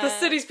the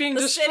city's being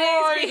destroyed.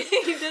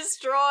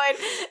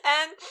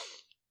 And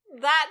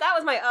that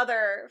was my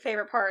other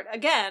favorite part.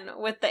 Again,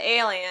 with the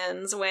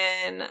aliens,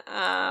 when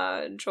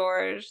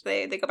George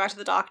they go back to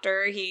the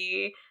doctor,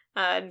 he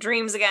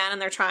dreams again, and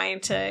they're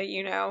trying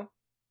to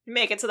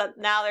make it so that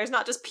now there's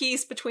not just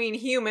peace between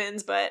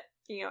humans, but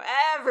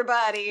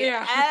everybody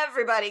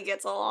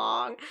gets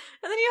along.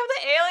 And then you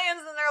have the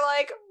aliens and they're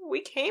like,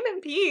 we came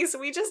in peace.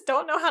 We just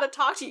don't know how to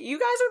talk to you. You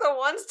guys are the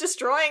ones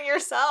destroying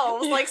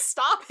yourselves. Like,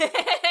 stop it.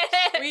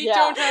 We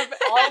don't have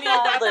any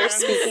weapons. They're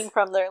speaking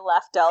from their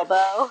left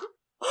elbow.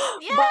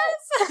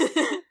 Yes!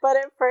 But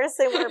at first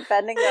they weren't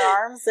bending their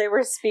arms. They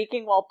were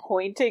speaking while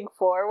pointing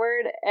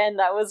forward, and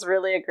that was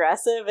really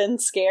aggressive and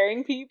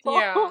scaring people.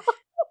 Yeah.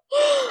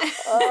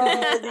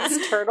 Oh,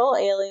 these turtle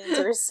aliens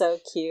are so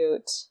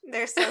cute.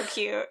 They're so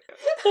cute.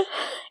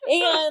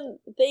 And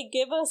they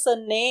give us a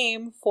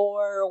name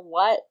for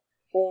what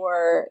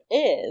Orr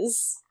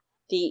is.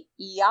 The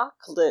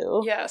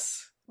Iaklu.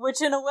 Yes.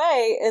 Which in a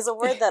way is a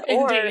word that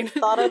Orr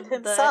thought of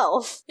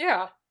himself.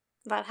 Yeah.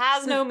 That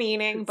has no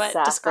meaning, but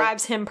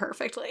describes him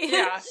perfectly.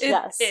 Yeah,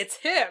 it's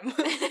him.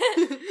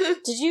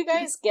 Did you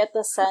guys get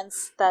the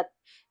sense that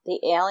the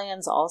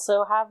aliens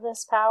also have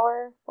this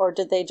power? Or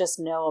did they just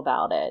know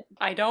about it?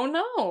 I don't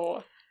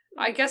know.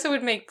 I guess it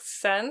would make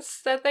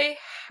sense that they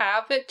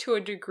have it to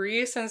a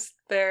degree, since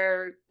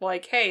they're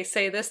like, hey,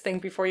 say this thing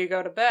before you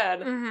go to bed.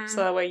 Mm-hmm. So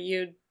that way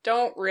you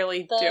don't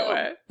really do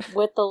it.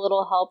 With the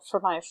little help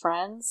from my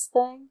friends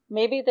thing?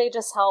 Maybe they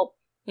just help.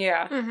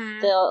 Yeah. Mm-hmm.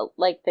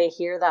 They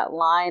hear that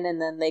line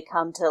and then they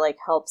come to,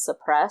 help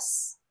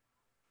suppress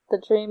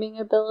the dreaming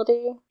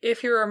ability.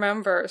 If you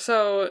remember,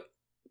 so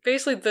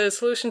basically the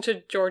solution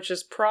to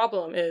George's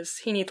problem is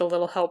he needs a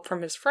little help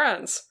from his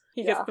friends.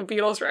 He gets the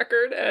Beatles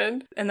record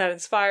and that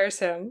inspires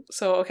him.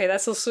 So, okay,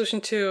 that's the solution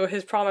to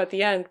his problem at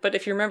the end. But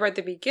if you remember at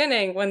the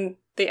beginning, when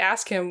they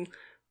ask him,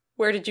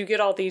 where did you get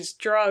all these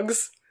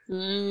drugs?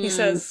 He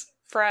says,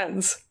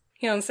 friends.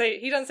 He doesn't say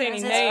any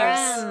names.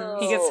 Friends.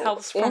 He gets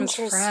help from his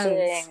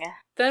friends.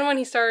 Then when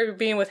he started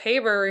being with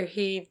Haber,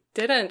 he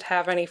didn't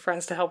have any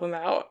friends to help him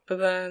out. But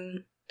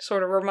then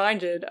sort of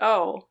reminded,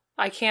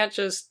 I can't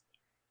just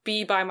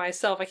be by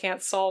myself. I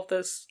can't solve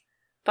this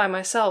by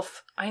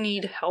myself. I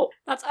need help.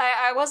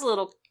 I was a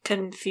little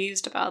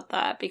confused about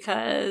that,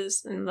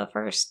 because in the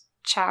first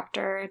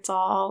chapter, it's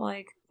all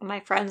like, my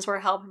friends were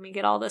helping me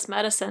get all this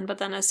medicine, but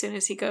then as soon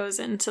as he goes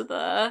into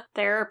the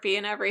therapy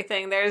and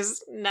everything,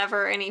 there's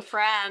never any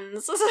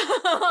friends.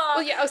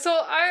 Well, yeah, so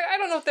I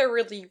don't know if they're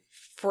really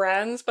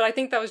friends, but I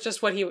think that was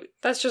just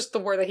that's just the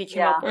word that he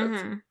came up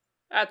with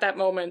at that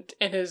moment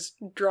in his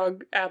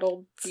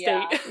drug-addled state.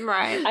 Yeah.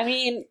 Right. I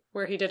mean,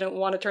 where he didn't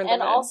want to turn them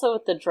in. And also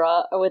with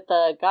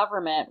the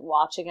government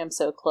watching him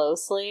so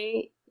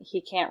closely,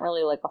 he can't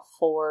really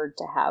afford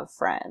to have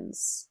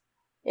friends.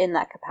 in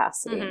that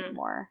capacity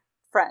anymore.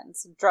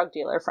 Friends, drug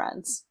dealer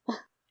friends.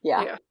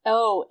 Yeah. Yeah.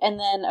 Oh, and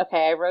then,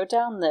 okay, I wrote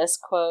down this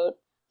quote.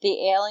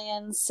 The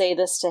aliens say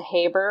this to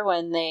Haber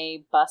when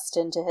they bust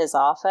into his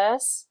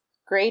office.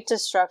 Great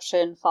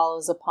destruction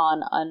follows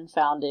upon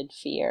unfounded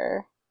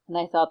fear. And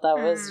I thought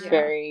that was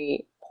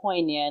very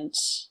poignant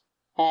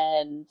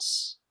and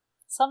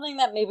something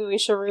that maybe we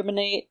should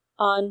ruminate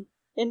on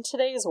in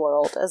today's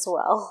world as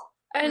well.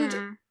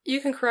 And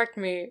you can correct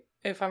me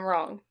if I'm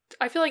wrong.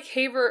 I feel like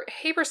Haber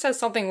says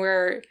something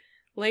where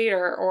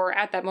later, or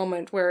at that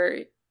moment,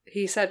 where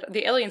he said,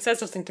 the alien said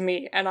something to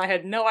me, and I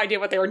had no idea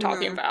what they were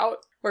talking about.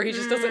 Where he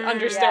just doesn't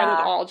understand at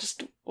all.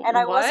 Just, and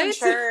I wasn't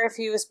sure if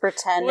he was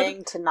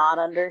pretending to not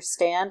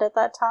understand at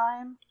that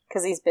time,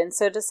 because he's been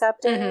so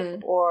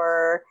deceptive,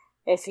 or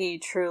if he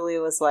truly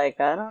was like,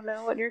 I don't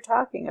know what you're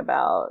talking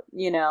about,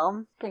 you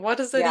know? What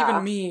does that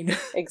even mean?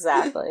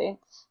 Exactly.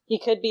 He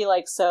could be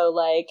like so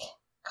like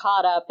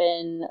caught up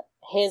in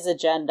his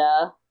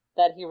agenda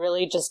that he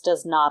really just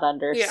does not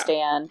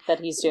understand that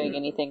he's doing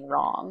anything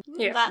wrong.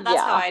 Yeah. That's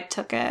how I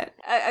took it.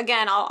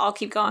 Again, I'll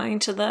keep going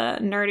to the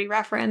nerdy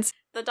reference.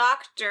 The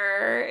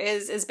Doctor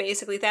is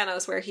basically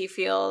Thanos, where he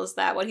feels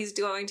that what he's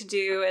going to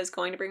do is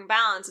going to bring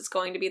balance. It's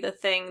going to be the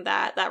thing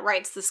that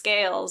rights the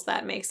scales,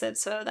 that makes it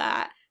so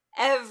that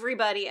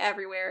everybody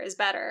everywhere is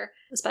better,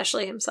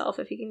 especially himself,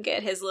 if he can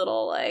get his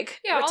little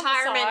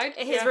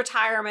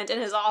retirement in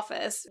his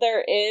office.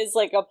 There is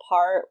like a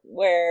part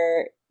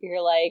where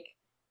you're like,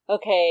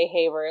 okay,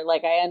 Haber,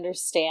 like I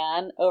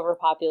understand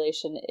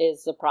overpopulation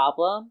is the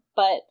problem,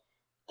 but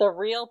the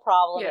real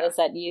problem is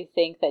that you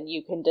think that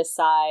you can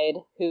decide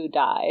who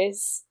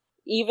dies.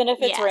 Even if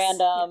it's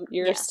random,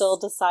 you're still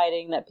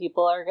deciding that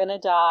people are gonna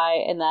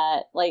die, and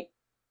that, like,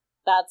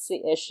 that's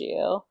the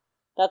issue.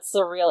 That's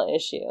the real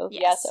issue.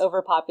 Yes,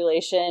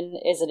 overpopulation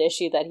is an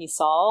issue that he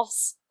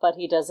solves, but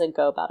he doesn't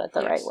go about it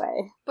the right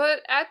way.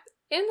 But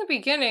in the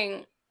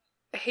beginning,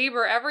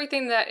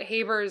 everything that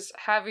Haber's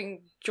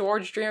having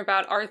George dream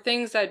about are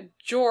things that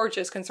George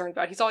is concerned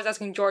about. He's always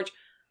asking George,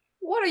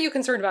 what are you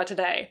concerned about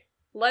today?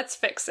 Let's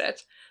fix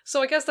it.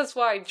 So I guess that's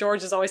why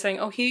George is always saying,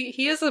 oh,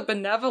 he is a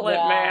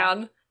benevolent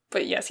man.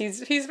 But yes,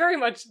 he's very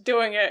much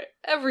doing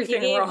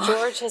everything he gave wrong.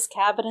 George his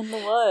cabin in the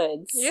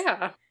woods.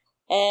 Yeah.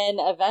 And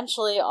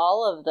eventually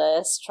all of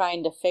this,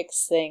 trying to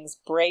fix things,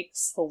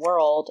 breaks the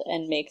world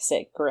and makes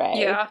it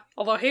gray. Yeah,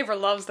 although Haber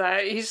loves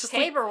that. He's just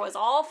Haber was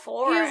all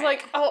for it. He's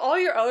like, oh, all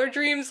your other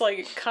dreams,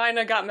 like, kind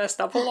of got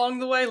messed up along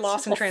the way,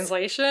 lost in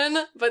translation.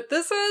 But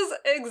this is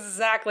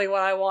exactly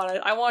what I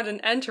wanted. I wanted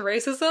an end to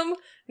racism.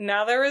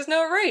 Now there is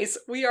no race.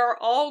 We are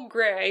all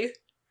gray.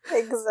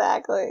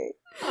 Exactly.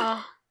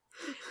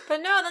 But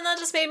no, then that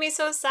just made me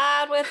so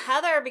sad with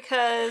Heather,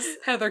 because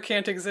Heather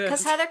can't exist.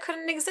 Because Heather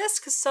couldn't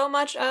exist, because so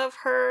much of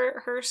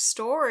her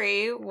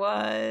story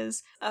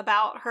was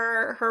about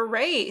her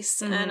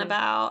race and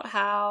about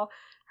how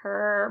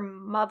her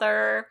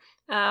mother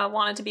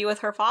wanted to be with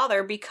her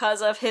father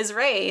because of his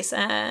race,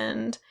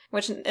 and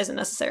which isn't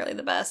necessarily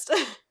the best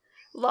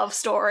love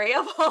story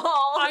of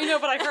all. I know,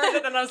 but I heard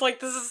it and I was like,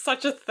 this is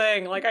such a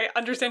thing. Like, I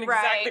understand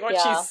exactly what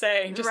she's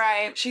saying. Just,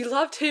 she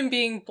loved him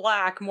being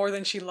black more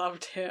than she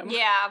loved him.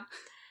 Yeah.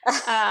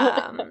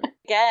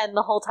 Again,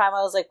 the whole time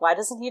I was like, why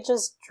doesn't he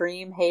just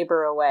dream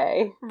Haber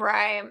away?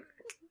 Right.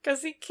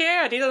 Because he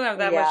can't. He doesn't have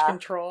that much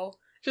control.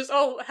 Just,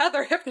 oh,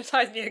 Heather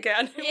hypnotized me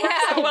again. It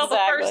worked so well the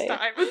first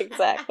time.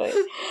 Exactly.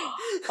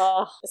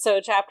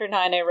 So chapter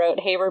 9, I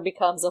wrote, Haber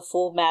becomes a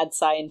full mad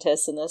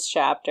scientist in this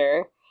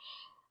chapter.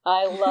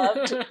 I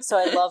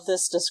love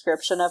this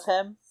description of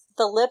him.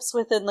 The lips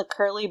within the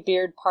curly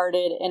beard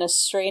parted in a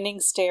straining,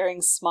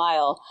 staring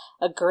smile,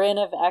 a grin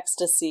of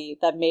ecstasy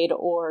that made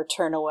Orr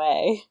turn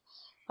away.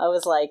 I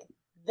was like,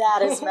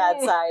 that is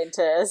mad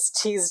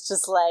scientist. He's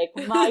just like,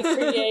 my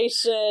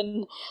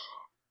creation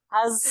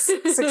has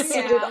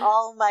succeeded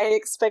all my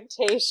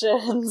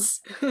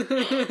expectations.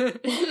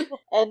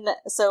 And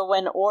so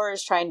when Orr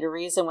is trying to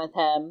reason with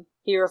him,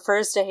 he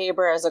refers to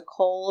Haber as a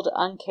cold,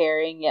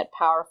 uncaring, yet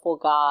powerful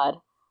god,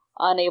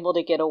 unable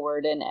to get a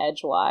word in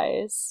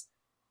edgewise.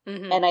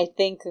 And I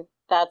think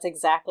that's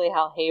exactly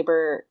how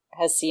Haber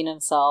has seen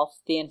himself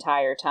the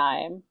entire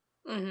time.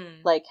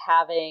 Like,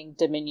 having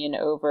dominion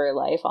over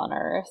life on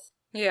Earth.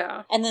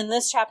 Yeah. And then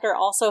this chapter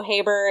also,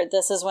 Haber,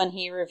 this is when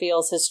he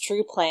reveals his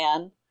true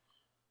plan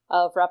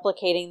of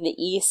replicating the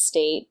East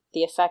state,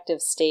 the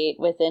effective state,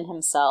 within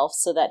himself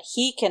so that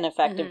he can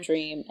effective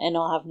dream and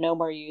he'll have no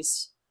more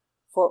use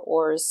for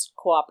Orr's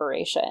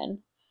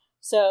cooperation.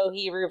 So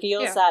he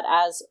reveals that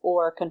as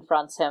Orr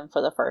confronts him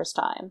for the first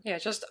time. Yeah,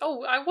 just,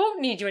 oh, I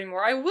won't need you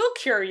anymore. I will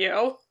cure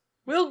you.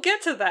 We'll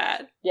get to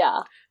that.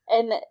 Yeah.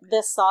 And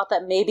this thought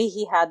that maybe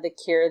he had the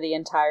cure the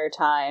entire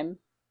time,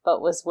 but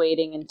was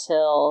waiting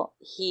until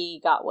he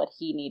got what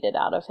he needed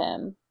out of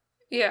him.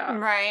 Yeah.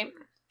 Right.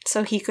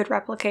 So he could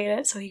replicate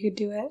it, so he could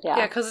do it.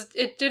 Yeah, because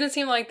it didn't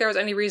seem like there was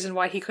any reason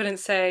why he couldn't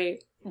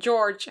say,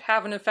 George,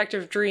 have an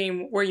effective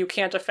dream where you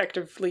can't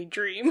effectively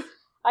dream.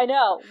 I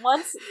know.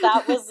 Once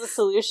that was the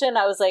solution,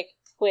 I was like,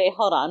 wait,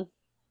 hold on.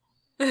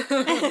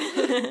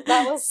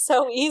 That was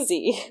so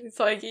easy. It's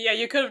like, yeah,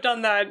 you could have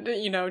done that,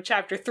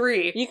 chapter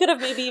 3. You could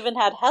have maybe even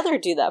had Heather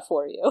do that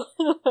for you.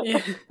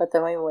 Yeah. But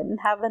then we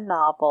wouldn't have a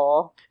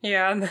novel.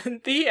 Yeah, and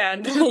then the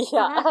end.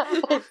 Yeah,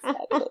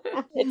 exactly.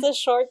 It's a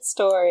short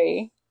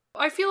story.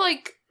 I feel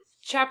like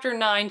chapter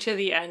 9 to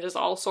the end is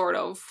all sort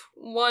of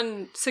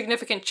one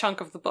significant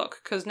chunk of the book,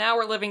 because now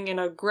we're living in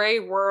a gray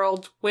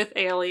world with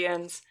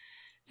aliens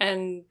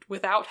and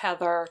without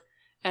Heather,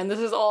 and this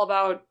is all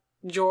about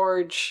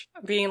George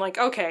being like,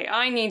 okay,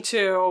 I need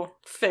to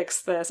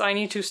fix this. I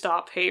need to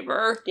stop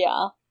Haber.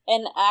 Yeah.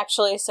 And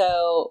actually,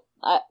 so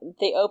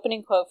the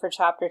opening quote for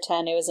chapter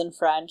 10, it was in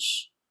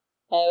French.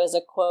 It was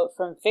a quote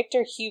from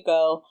Victor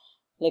Hugo,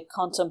 Les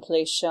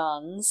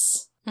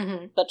Contemplations.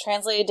 Mm-hmm. But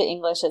translated to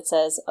English, it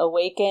says,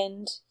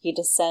 awakened, he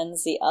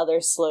descends the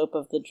other slope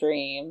of the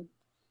dream.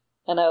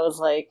 And I was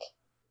like,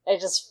 I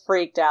just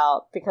freaked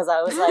out because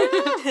I was like,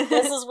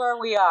 this is where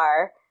we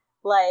are.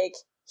 Like,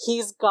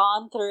 he's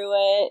gone through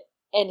it,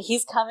 and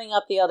he's coming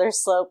up the other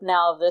slope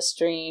now of this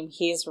dream.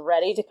 He's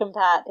ready to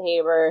combat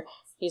Haber.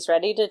 He's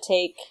ready to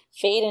take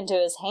fate into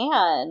his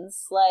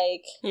hands.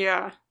 Like,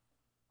 yeah.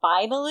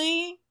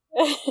 Finally?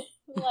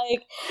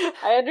 Like,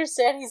 I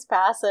understand he's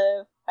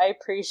passive. I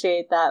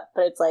appreciate that,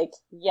 but it's like,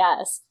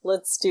 yes,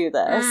 let's do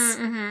this.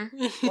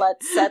 Mm-hmm.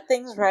 Let's set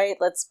things right.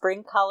 Let's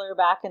bring color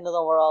back into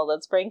the world.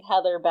 Let's bring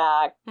Heather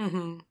back.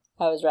 Mm-hmm.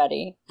 I was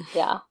ready.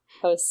 Yeah,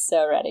 I was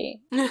so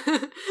ready.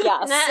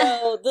 Yeah,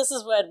 so this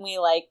is when we,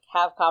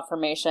 have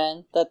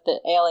confirmation that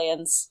the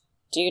aliens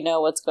do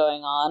know what's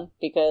going on,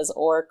 because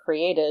Orr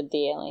created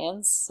the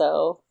aliens,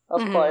 so,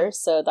 of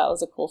course, so that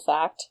was a cool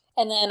fact.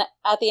 And then,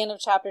 at the end of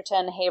chapter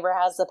 10, Haber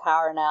has the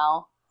power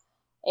now,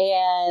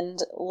 and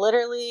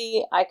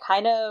literally, I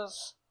kind of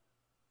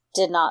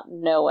did not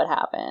know what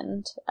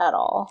happened at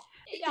all.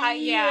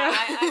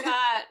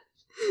 I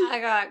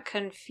got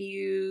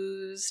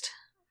confused.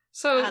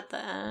 So at the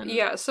end.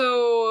 Yeah,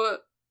 so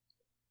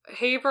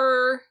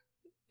Haber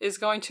is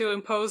going to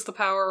impose the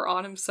power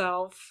on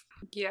himself.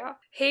 Yeah.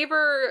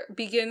 Haber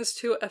begins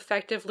to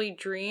effectively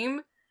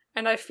dream,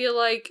 and I feel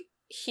like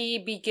he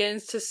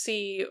begins to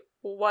see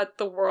what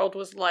the world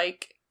was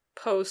like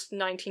post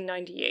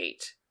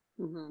 1998.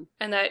 Mm-hmm.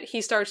 And that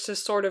he starts to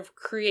sort of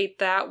create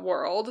that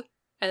world,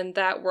 and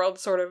that world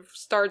sort of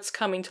starts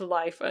coming to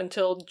life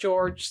until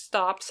George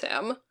stops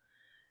him.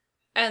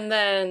 And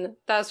then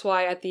that's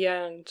why at the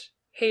end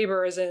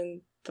Haber is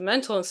in the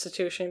mental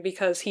institution,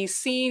 because he's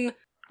seen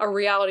a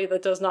reality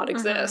that does not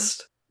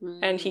exist,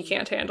 and he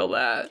can't handle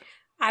that.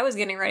 I was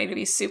getting ready to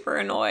be super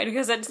annoyed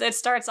because it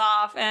starts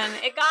off and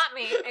it got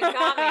me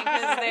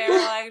because they're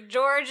like,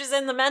 George is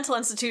in the mental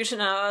institution,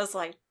 and I was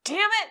like, damn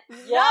it,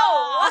 Yeah.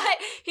 no, what?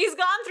 He's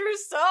gone through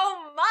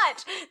so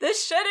much.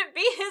 This shouldn't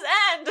be his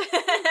end.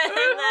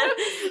 And then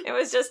it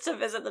was just to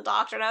visit the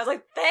doctor, and I was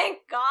like, thank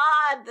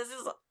God, this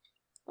is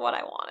what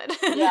I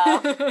wanted.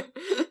 Yeah.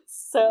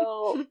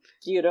 So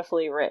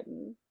beautifully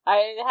written.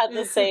 I had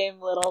the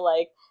same little,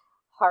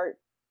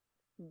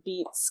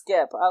 heartbeat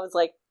skip. I was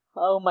like,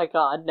 oh my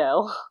God,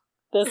 no.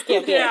 This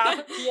can't be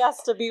it. He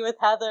has to be with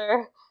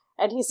Heather.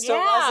 And he still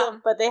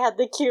wasn't, but they had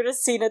the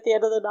cutest scene at the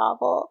end of the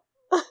novel.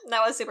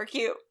 That was super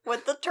cute.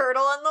 With the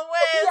turtle and the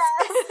whisk.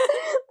 Yes!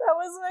 That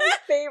was my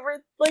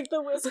favorite.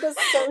 The whisk was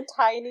so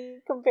tiny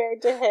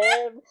compared to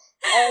him.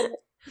 And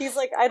he's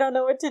like, I don't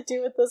know what to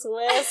do with this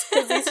whisk,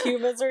 because these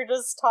humans are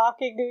just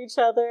talking to each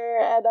other,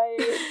 and I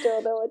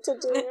don't know what to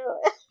do.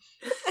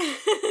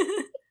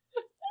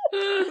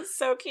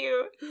 So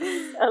cute.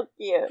 So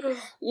cute.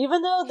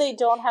 Even though they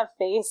don't have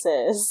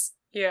faces.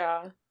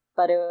 Yeah.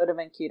 But it would have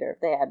been cuter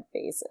if they had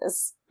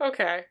faces.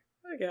 Okay,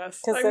 I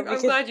guess. 'Cause I'm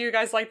glad you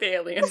guys like the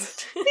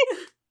aliens.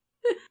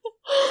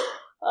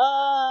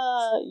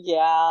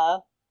 Yeah.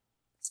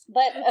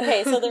 But,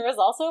 okay, so there was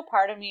also a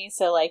part of me,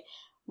 so,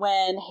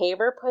 when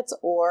Haber puts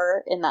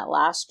Orr in that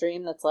last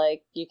dream that's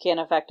like, you can't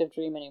effective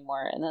dream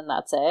anymore, and then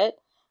that's it.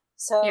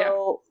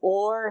 So,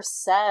 Orr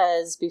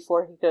says,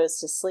 before he goes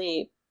to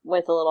sleep,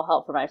 with a little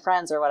help from my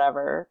friends or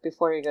whatever,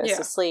 before he goes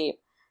to sleep.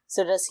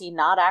 So does he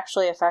not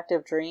actually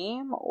effective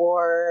dream,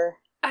 or...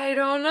 I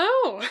don't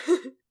know.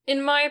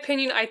 In my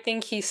opinion, I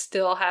think he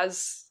still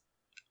has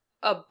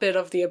a bit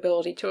of the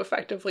ability to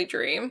effectively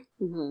dream.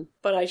 Mm-hmm.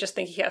 But I just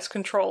think he has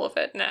control of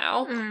it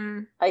now.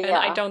 Mm. And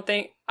I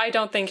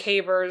don't think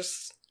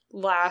Haber's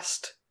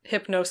last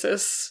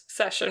hypnosis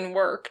session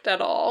worked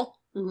at all.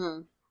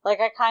 Mm-hmm. I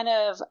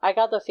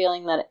got the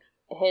feeling that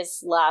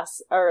his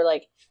last,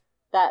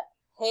 that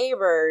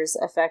Haber's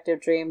effective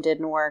dream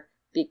didn't work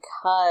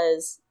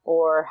because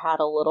Orr had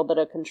a little bit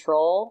of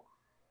control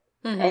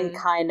and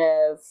kind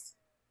of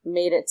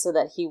made it so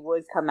that he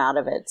would come out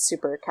of it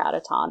super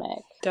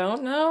catatonic.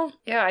 Don't know.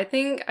 Yeah, I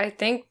think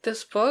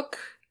this book,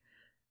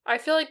 I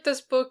feel like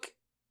this book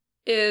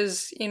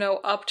is,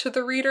 up to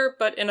the reader,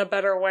 but in a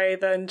better way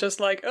than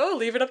just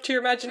leave it up to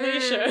your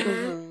imagination.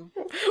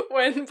 Mm-hmm.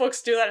 When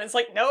books do that, it's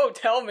like, no,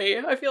 tell me.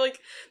 I feel like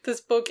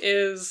this book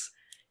is,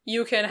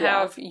 you can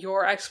have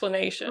your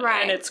explanation,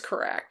 and it's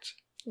correct.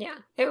 Yeah.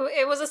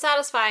 It was a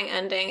satisfying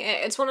ending.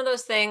 It's one of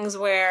those things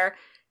where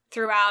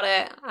throughout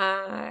it,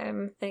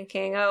 I'm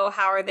thinking, oh,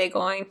 how are they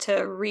going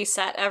to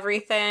reset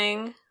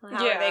everything?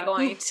 How are they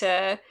going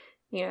to,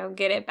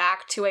 get it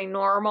back to a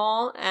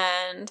normal?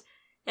 And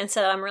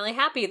so I'm really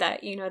happy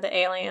that, the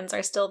aliens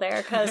are still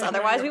there, because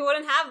otherwise we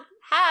wouldn't have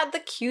had the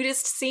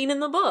cutest scene in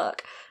the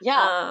book.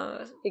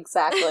 Yeah,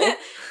 exactly.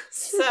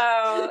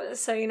 So,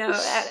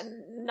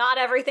 not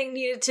everything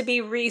needed to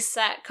be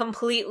reset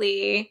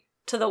completely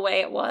to the way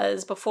it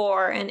was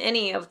before in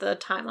any of the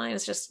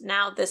timelines. Just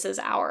now, this is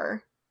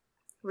our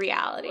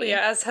reality. Well,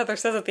 yeah, as Heather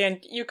says at the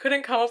end, you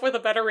couldn't come up with a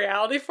better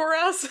reality for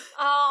us.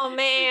 Oh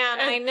man,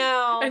 I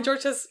know. And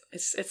George says,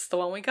 it's the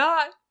one we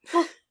got.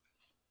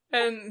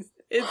 And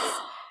it's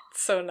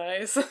so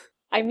nice.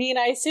 I mean,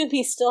 I assume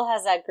he still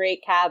has that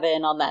great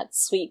cabin on that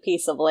sweet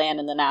piece of land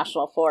in the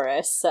National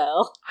Forest,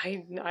 so...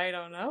 I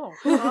don't know.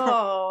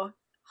 Oh,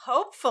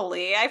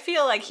 hopefully. I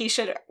feel like he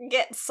should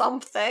get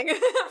something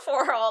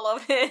for all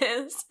of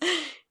his.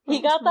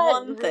 He got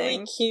that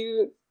really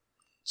cute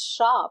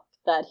shop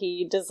that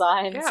he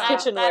designs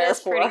kitchenware that is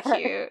for.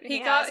 Pretty cute. He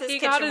got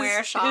his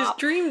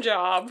dream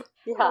job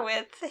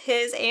with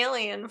his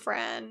alien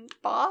friend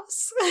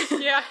boss.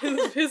 Yeah,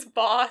 his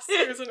boss,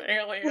 who's an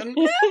alien.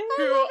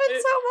 I love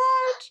it so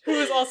much. Who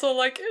is also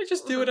like,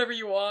 just do whatever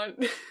you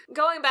want.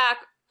 Going back,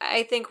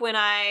 I think when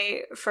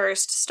I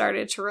first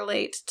started to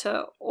relate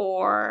to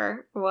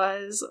Orr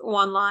was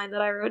one line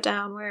that I wrote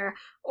down where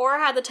Orr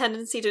had the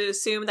tendency to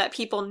assume that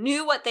people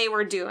knew what they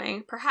were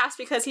doing, perhaps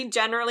because he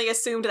generally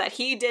assumed that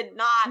he did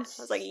not. I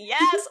was like,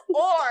 yes,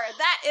 Orr,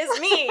 that is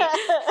me.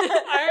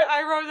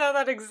 I wrote down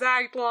that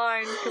exact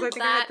line because I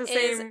think I had the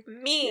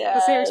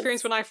same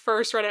experience when I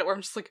first read it, where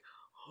I'm just like,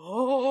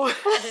 oh.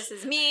 This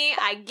is me,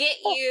 I get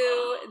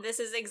you, this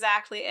is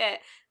exactly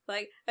it.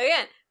 Like,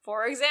 again,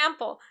 for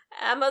example,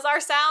 Emma's our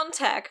sound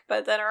tech,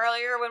 but then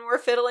earlier when we're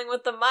fiddling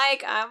with the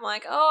mic, I'm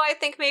like, oh, I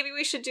think maybe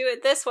we should do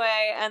it this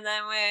way. And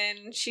then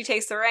when she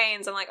takes the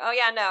reins, I'm like, oh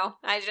yeah, no,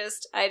 I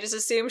just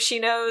assume she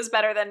knows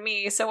better than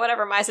me. So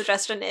whatever my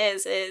suggestion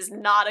is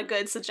not a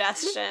good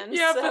suggestion.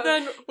 Yeah, so but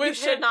then you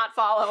should not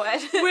follow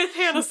it. With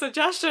Hannah's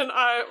suggestion,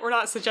 or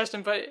not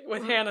suggestion, but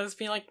with Hannah's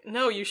being like,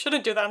 no, you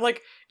shouldn't do that. I'm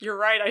like, you're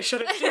right, I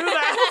shouldn't do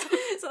that.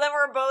 So then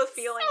we're both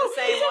feeling the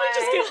same way. We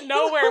just get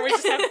nowhere.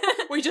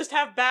 We just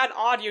have bad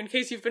audio, in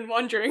case you've been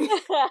wondering.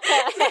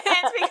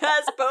 It's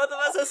because both of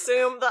us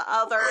assume the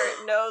other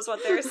knows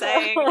what they're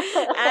saying,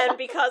 and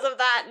because of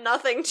that,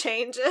 nothing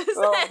changes,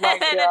 and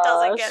it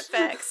doesn't get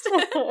fixed.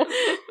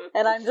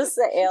 And I'm just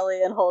the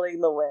alien holding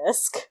the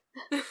whisk.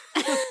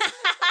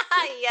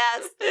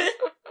 Yes.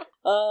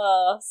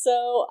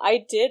 So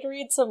I did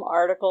read some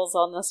articles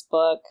on this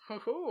book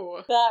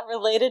that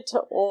related to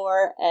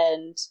Orr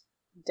and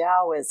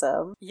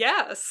Taoism.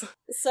 Yes.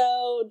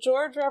 So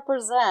George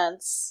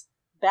represents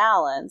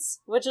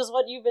balance, which is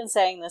what you've been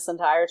saying this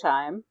entire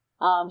time.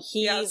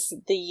 He's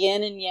the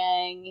yin and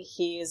yang.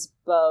 He's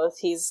both.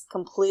 He's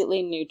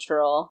completely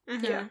neutral.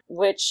 Mm-hmm.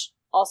 Which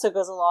also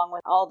goes along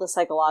with all the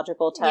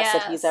psychological tests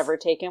that he's ever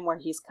taken where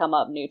he's come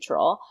up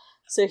neutral.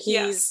 So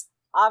he's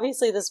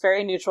obviously this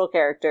very neutral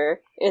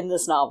character in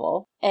this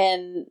novel.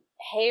 And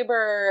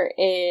Haber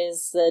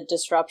is the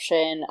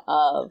disruption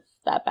of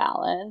that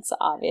balance,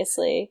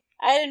 obviously.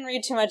 I didn't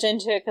read too much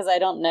into it because I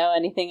don't know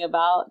anything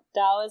about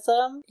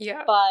Taoism.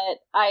 Yeah. But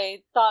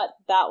I thought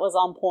that was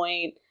on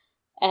point,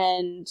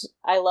 and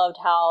I loved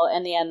how,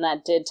 in the end,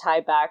 that did tie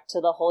back to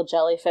the whole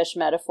jellyfish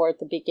metaphor at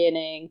the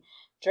beginning,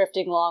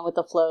 drifting along with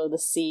the flow of the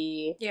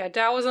sea. Yeah,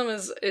 Taoism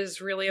is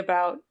really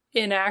about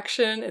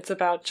inaction. It's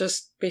about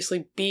just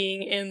basically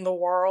being in the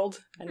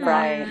world. And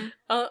right.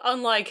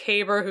 Unlike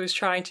Haber, who's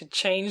trying to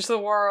change the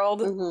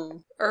world,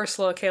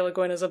 Ursula K. Le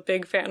Guin is a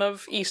big fan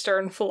of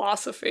Eastern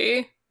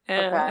philosophy.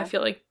 And I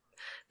feel like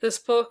this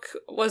book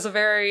was a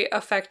very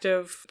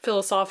effective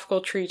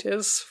philosophical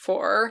treatise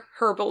for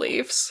her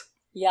beliefs.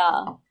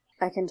 Yeah,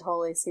 I can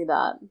totally see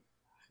that.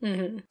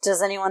 Mm-hmm.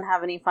 Does anyone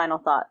have any final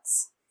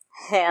thoughts?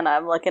 Hannah,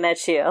 I'm looking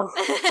at you.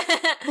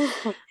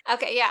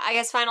 Okay, yeah, I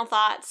guess final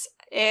thoughts.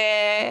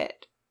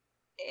 It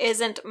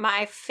isn't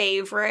my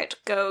favorite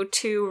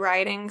go-to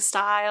writing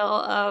style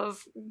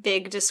of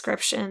big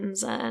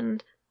descriptions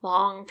and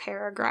long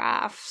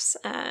paragraphs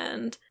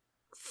and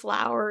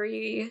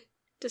flowery...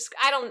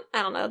 I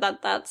don't know,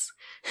 that's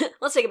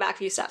let's take it back a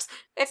few steps.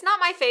 It's not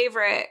my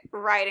favorite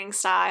writing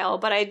style,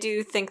 but I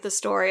do think the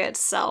story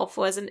itself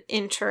was an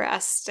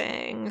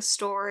interesting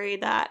story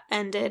that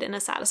ended in a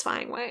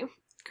satisfying way.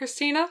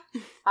 Christina?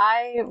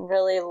 I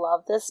really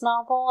love this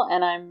novel,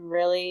 and I'm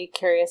really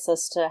curious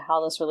as to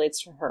how this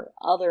relates to her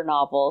other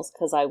novels,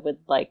 because I would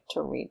like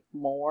to read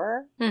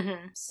more.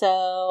 Mm-hmm.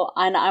 So,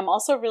 and I'm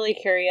also really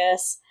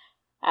curious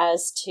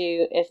as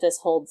to if this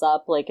holds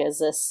up. Like, is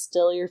this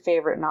still your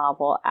favorite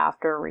novel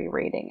after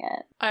rereading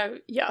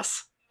it?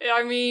 Yes.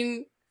 I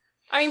mean,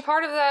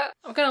 part of that,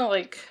 I'm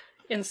gonna,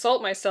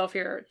 insult myself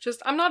here.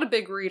 Just, I'm not a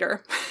big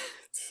reader.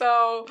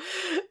 So,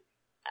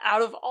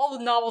 out of all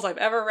the novels I've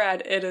ever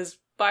read, it is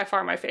by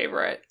far my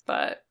favorite.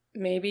 But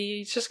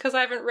maybe it's just because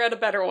I haven't read a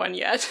better one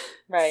yet.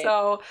 Right.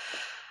 So,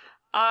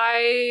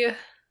 I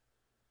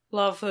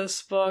love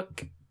this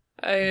book.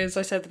 as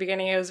I said at the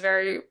beginning, it was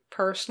very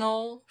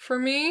personal for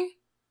me.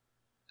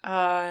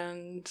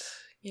 And,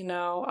 you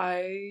know,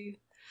 I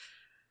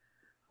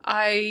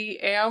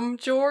am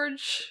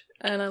George,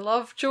 and I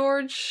love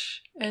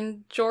George,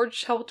 and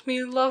George helped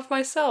me love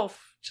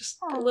myself just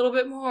a little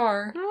bit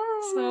more.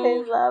 So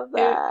I love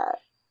that.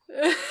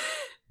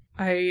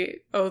 I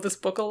owe this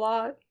book a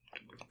lot.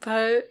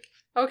 But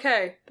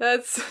okay,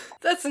 that's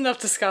enough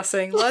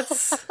discussing.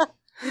 Let's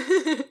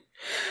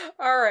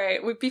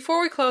Alright,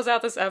 before we close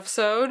out this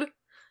episode,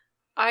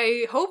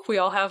 I hope we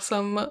all have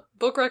some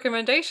book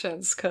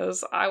recommendations,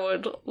 because I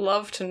would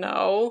love to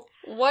know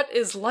what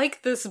is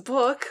like this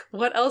book.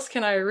 What else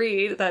can I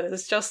read that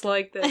is just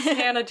like this?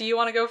 Hannah, do you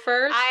want to go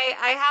first?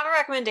 I have a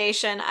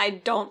recommendation. I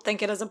don't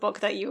think it is a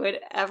book that you would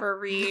ever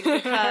read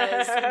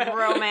because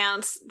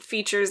romance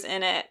features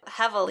in it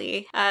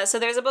heavily. So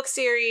there's a book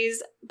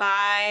series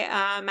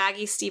by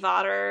Maggie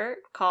Stiefvater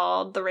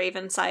called The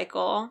Raven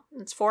Cycle.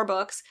 It's 4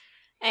 books.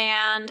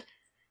 And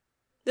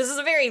this is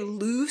a very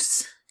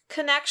loose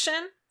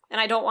connection,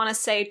 and I don't want to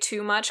say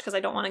too much because I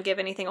don't want to give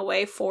anything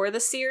away for the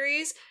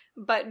series,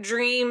 but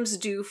dreams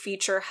do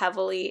feature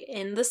heavily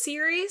in the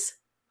series.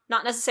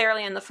 Not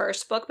necessarily in the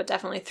first book, but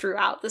definitely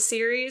throughout the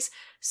series.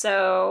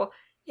 So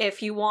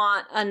if you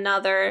want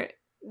another...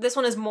 This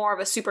one is more of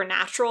a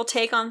supernatural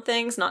take on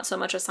things, not so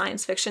much a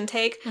science fiction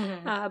take.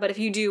 Mm-hmm. But if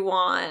you do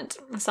want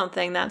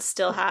something that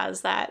still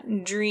has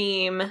that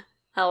dream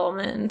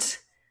element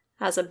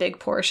as a big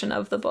portion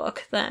of the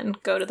book, then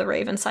go to the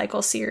Raven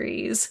Cycle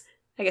series.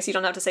 I guess you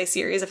don't have to say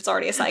series if it's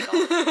already a cycle.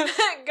 Go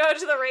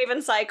to the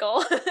Raven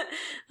Cycle.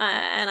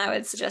 And I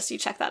would suggest you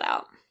check that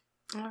out.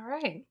 All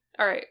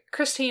right.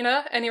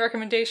 Christina, any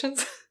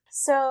recommendations?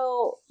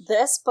 So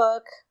this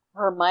book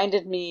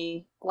reminded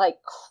me, like,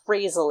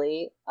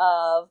 crazily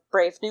of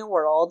Brave New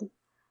World,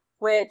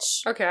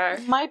 which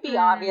might be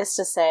obvious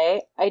to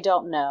say. I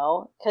don't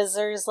know. Because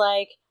there's,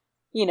 like,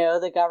 you know,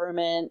 the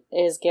government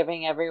is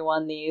giving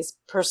everyone these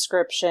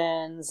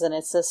prescriptions, and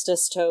it's this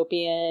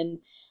dystopian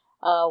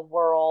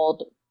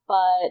world.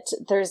 But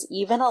there's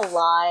even a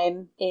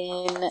line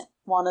in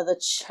one of the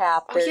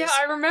chapters. Oh, yeah,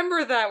 I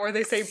remember that where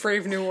they say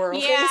Brave New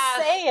World. Yeah,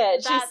 they say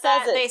it. She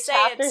says it. They say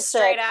Chapter it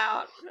straight 6.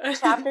 out.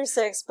 Chapter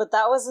 6, but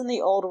that was in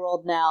the old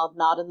world now,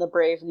 not in the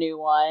Brave New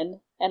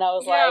one. And I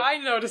was like, I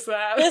noticed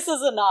that. this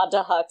is a nod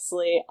to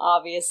Huxley,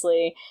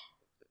 obviously.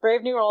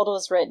 Brave New World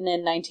was written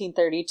in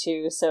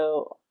 1932,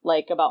 so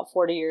like about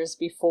 40 years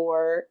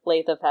before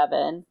Lathe of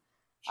Heaven.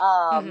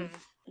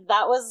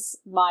 That was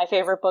my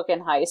favorite book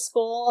in high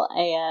school,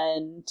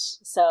 and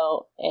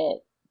so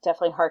it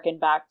definitely harkened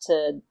back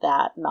to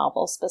that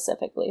novel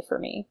specifically for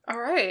me. All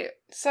right.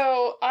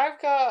 So I've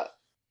got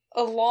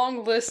a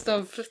long list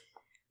of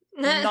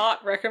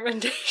not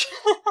recommendations.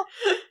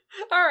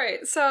 All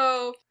right.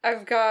 So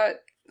I've got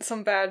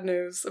some bad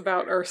news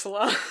about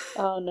Ursula.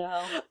 Oh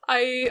no.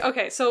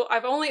 So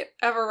I've only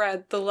ever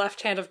read The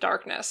Left Hand of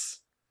Darkness.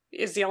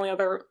 Is the only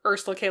other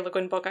Ursula K. Le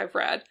Guin book I've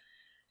read.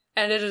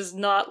 And it is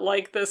not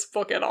like this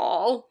book at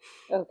all.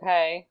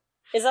 Okay.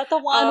 Is that the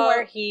one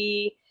where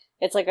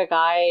it's like a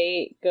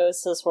guy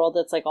goes to this world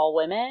that's like all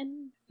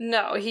women?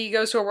 No, he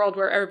goes to a world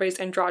where everybody's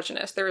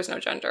androgynous. There is no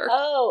gender.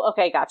 Oh,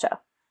 okay,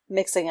 gotcha.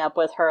 Mixing up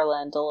with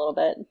Herland a little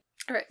bit.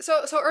 All right,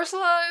 so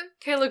Ursula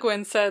K. Le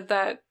Guin said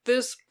that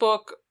this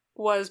book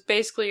was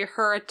basically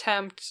her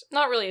attempt,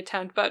 not really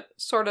attempt, but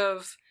sort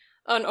of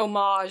an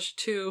homage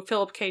to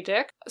Philip K.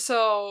 Dick.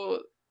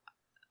 So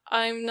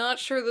I'm not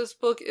sure this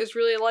book is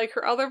really like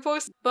her other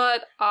books,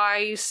 but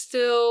I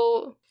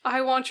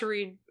want to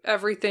read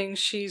everything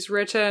she's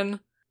written.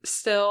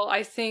 Still,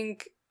 I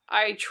think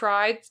I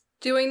tried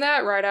doing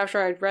that right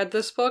after I'd read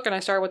this book, and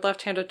I started with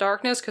Left Hand of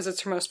Darkness because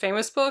it's her most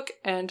famous book,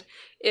 and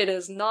it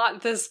is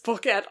not this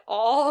book at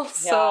all,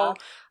 so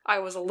I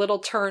was a little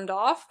turned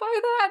off by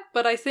that,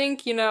 but I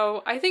think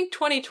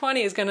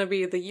 2020 is going to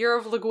be the year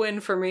of Le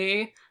Guin for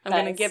me. I'm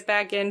going to get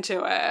back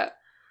into it.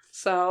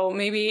 So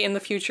maybe in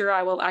the future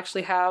I will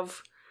actually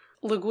have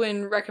Le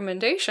Guin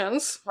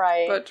recommendations.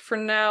 Right. But for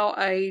now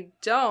I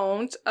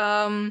don't.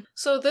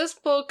 So this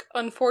book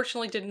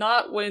unfortunately did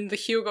not win the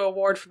Hugo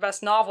Award for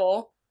Best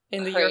Novel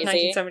in the year of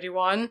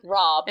 1971.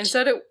 Robbed.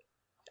 Instead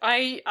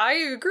I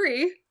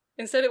agree.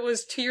 Instead it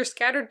was To Your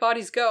Scattered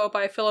Bodies Go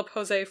by Philip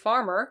Jose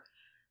Farmer,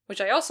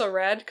 which I also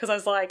read because I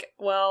was like,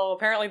 well,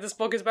 apparently this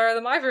book is better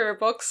than my favorite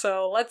book,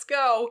 so let's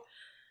go.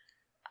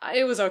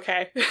 It was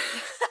okay.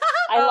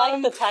 I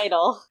like the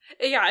title.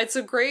 Yeah, it's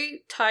a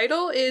great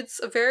title. It's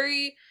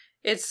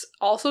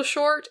also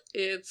short.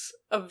 It's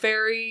a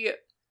very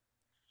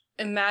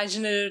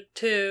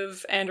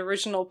imaginative and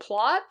original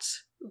plot,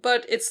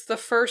 but it's the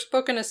first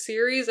book in a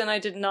series, and I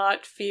did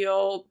not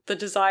feel the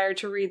desire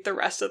to read the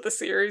rest of the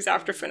series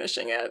after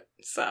finishing it.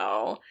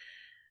 So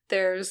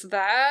there's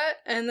that.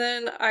 And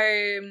then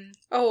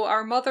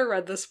our mother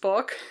read this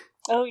book.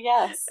 Oh,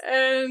 yes.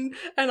 And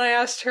I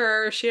asked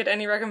her if she had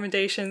any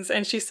recommendations,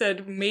 and she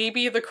said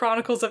maybe The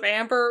Chronicles of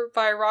Amber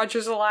by Roger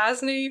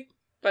Zelazny.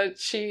 but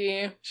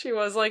she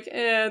was like,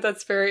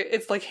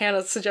 it's like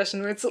Hannah's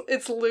suggestion.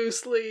 It's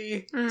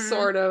loosely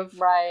sort of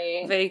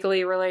Right.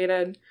 vaguely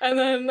related. And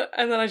then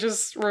I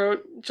just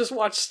wrote, just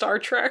watch Star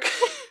Trek.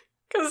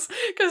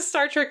 Because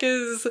Star Trek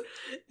is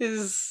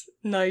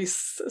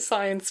nice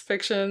science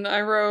fiction. I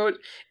wrote,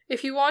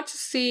 if you want to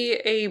see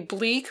a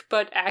bleak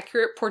but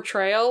accurate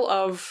portrayal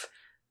of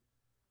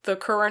the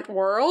current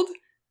world,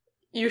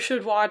 you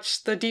should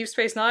watch the Deep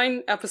Space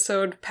Nine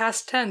episode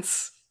Past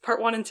Tense,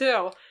 Part 1 and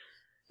 2.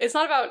 It's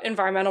not about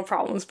environmental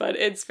problems, but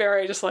it's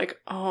very just like,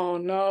 oh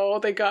no,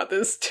 they got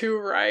this too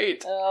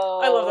right. Oh.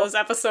 I love those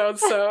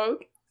episodes, so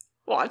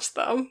watch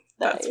them.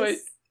 Nice.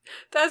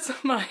 That's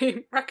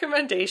my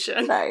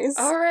recommendation. Nice.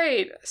 All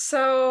right,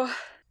 so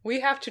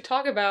we have to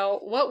talk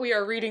about what we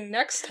are reading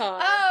next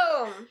time.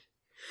 Oh!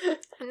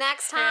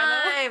 Next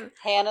time!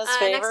 Hannah's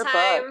favorite next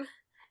time, book.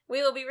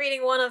 we will be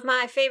reading one of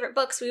my favorite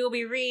books. We will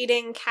be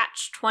reading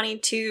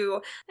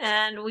Catch-22,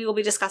 and we will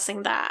be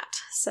discussing that.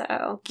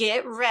 So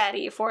get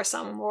ready for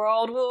some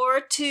World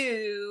War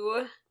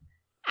II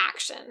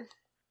action.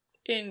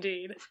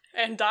 Indeed.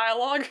 And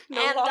dialogue.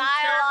 No and long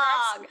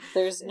dialogue!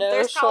 There's no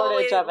There's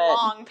shortage probably of it.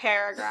 long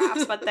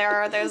paragraphs, but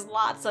there's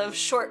lots of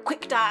short,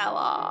 quick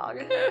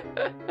dialogue.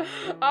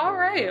 All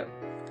right.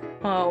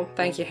 Well,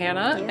 thank you,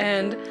 Hannah. Yeah.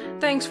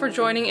 And thanks for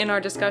joining in our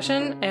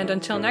discussion. And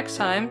until next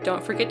time,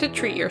 don't forget to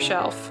treat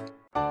yourself.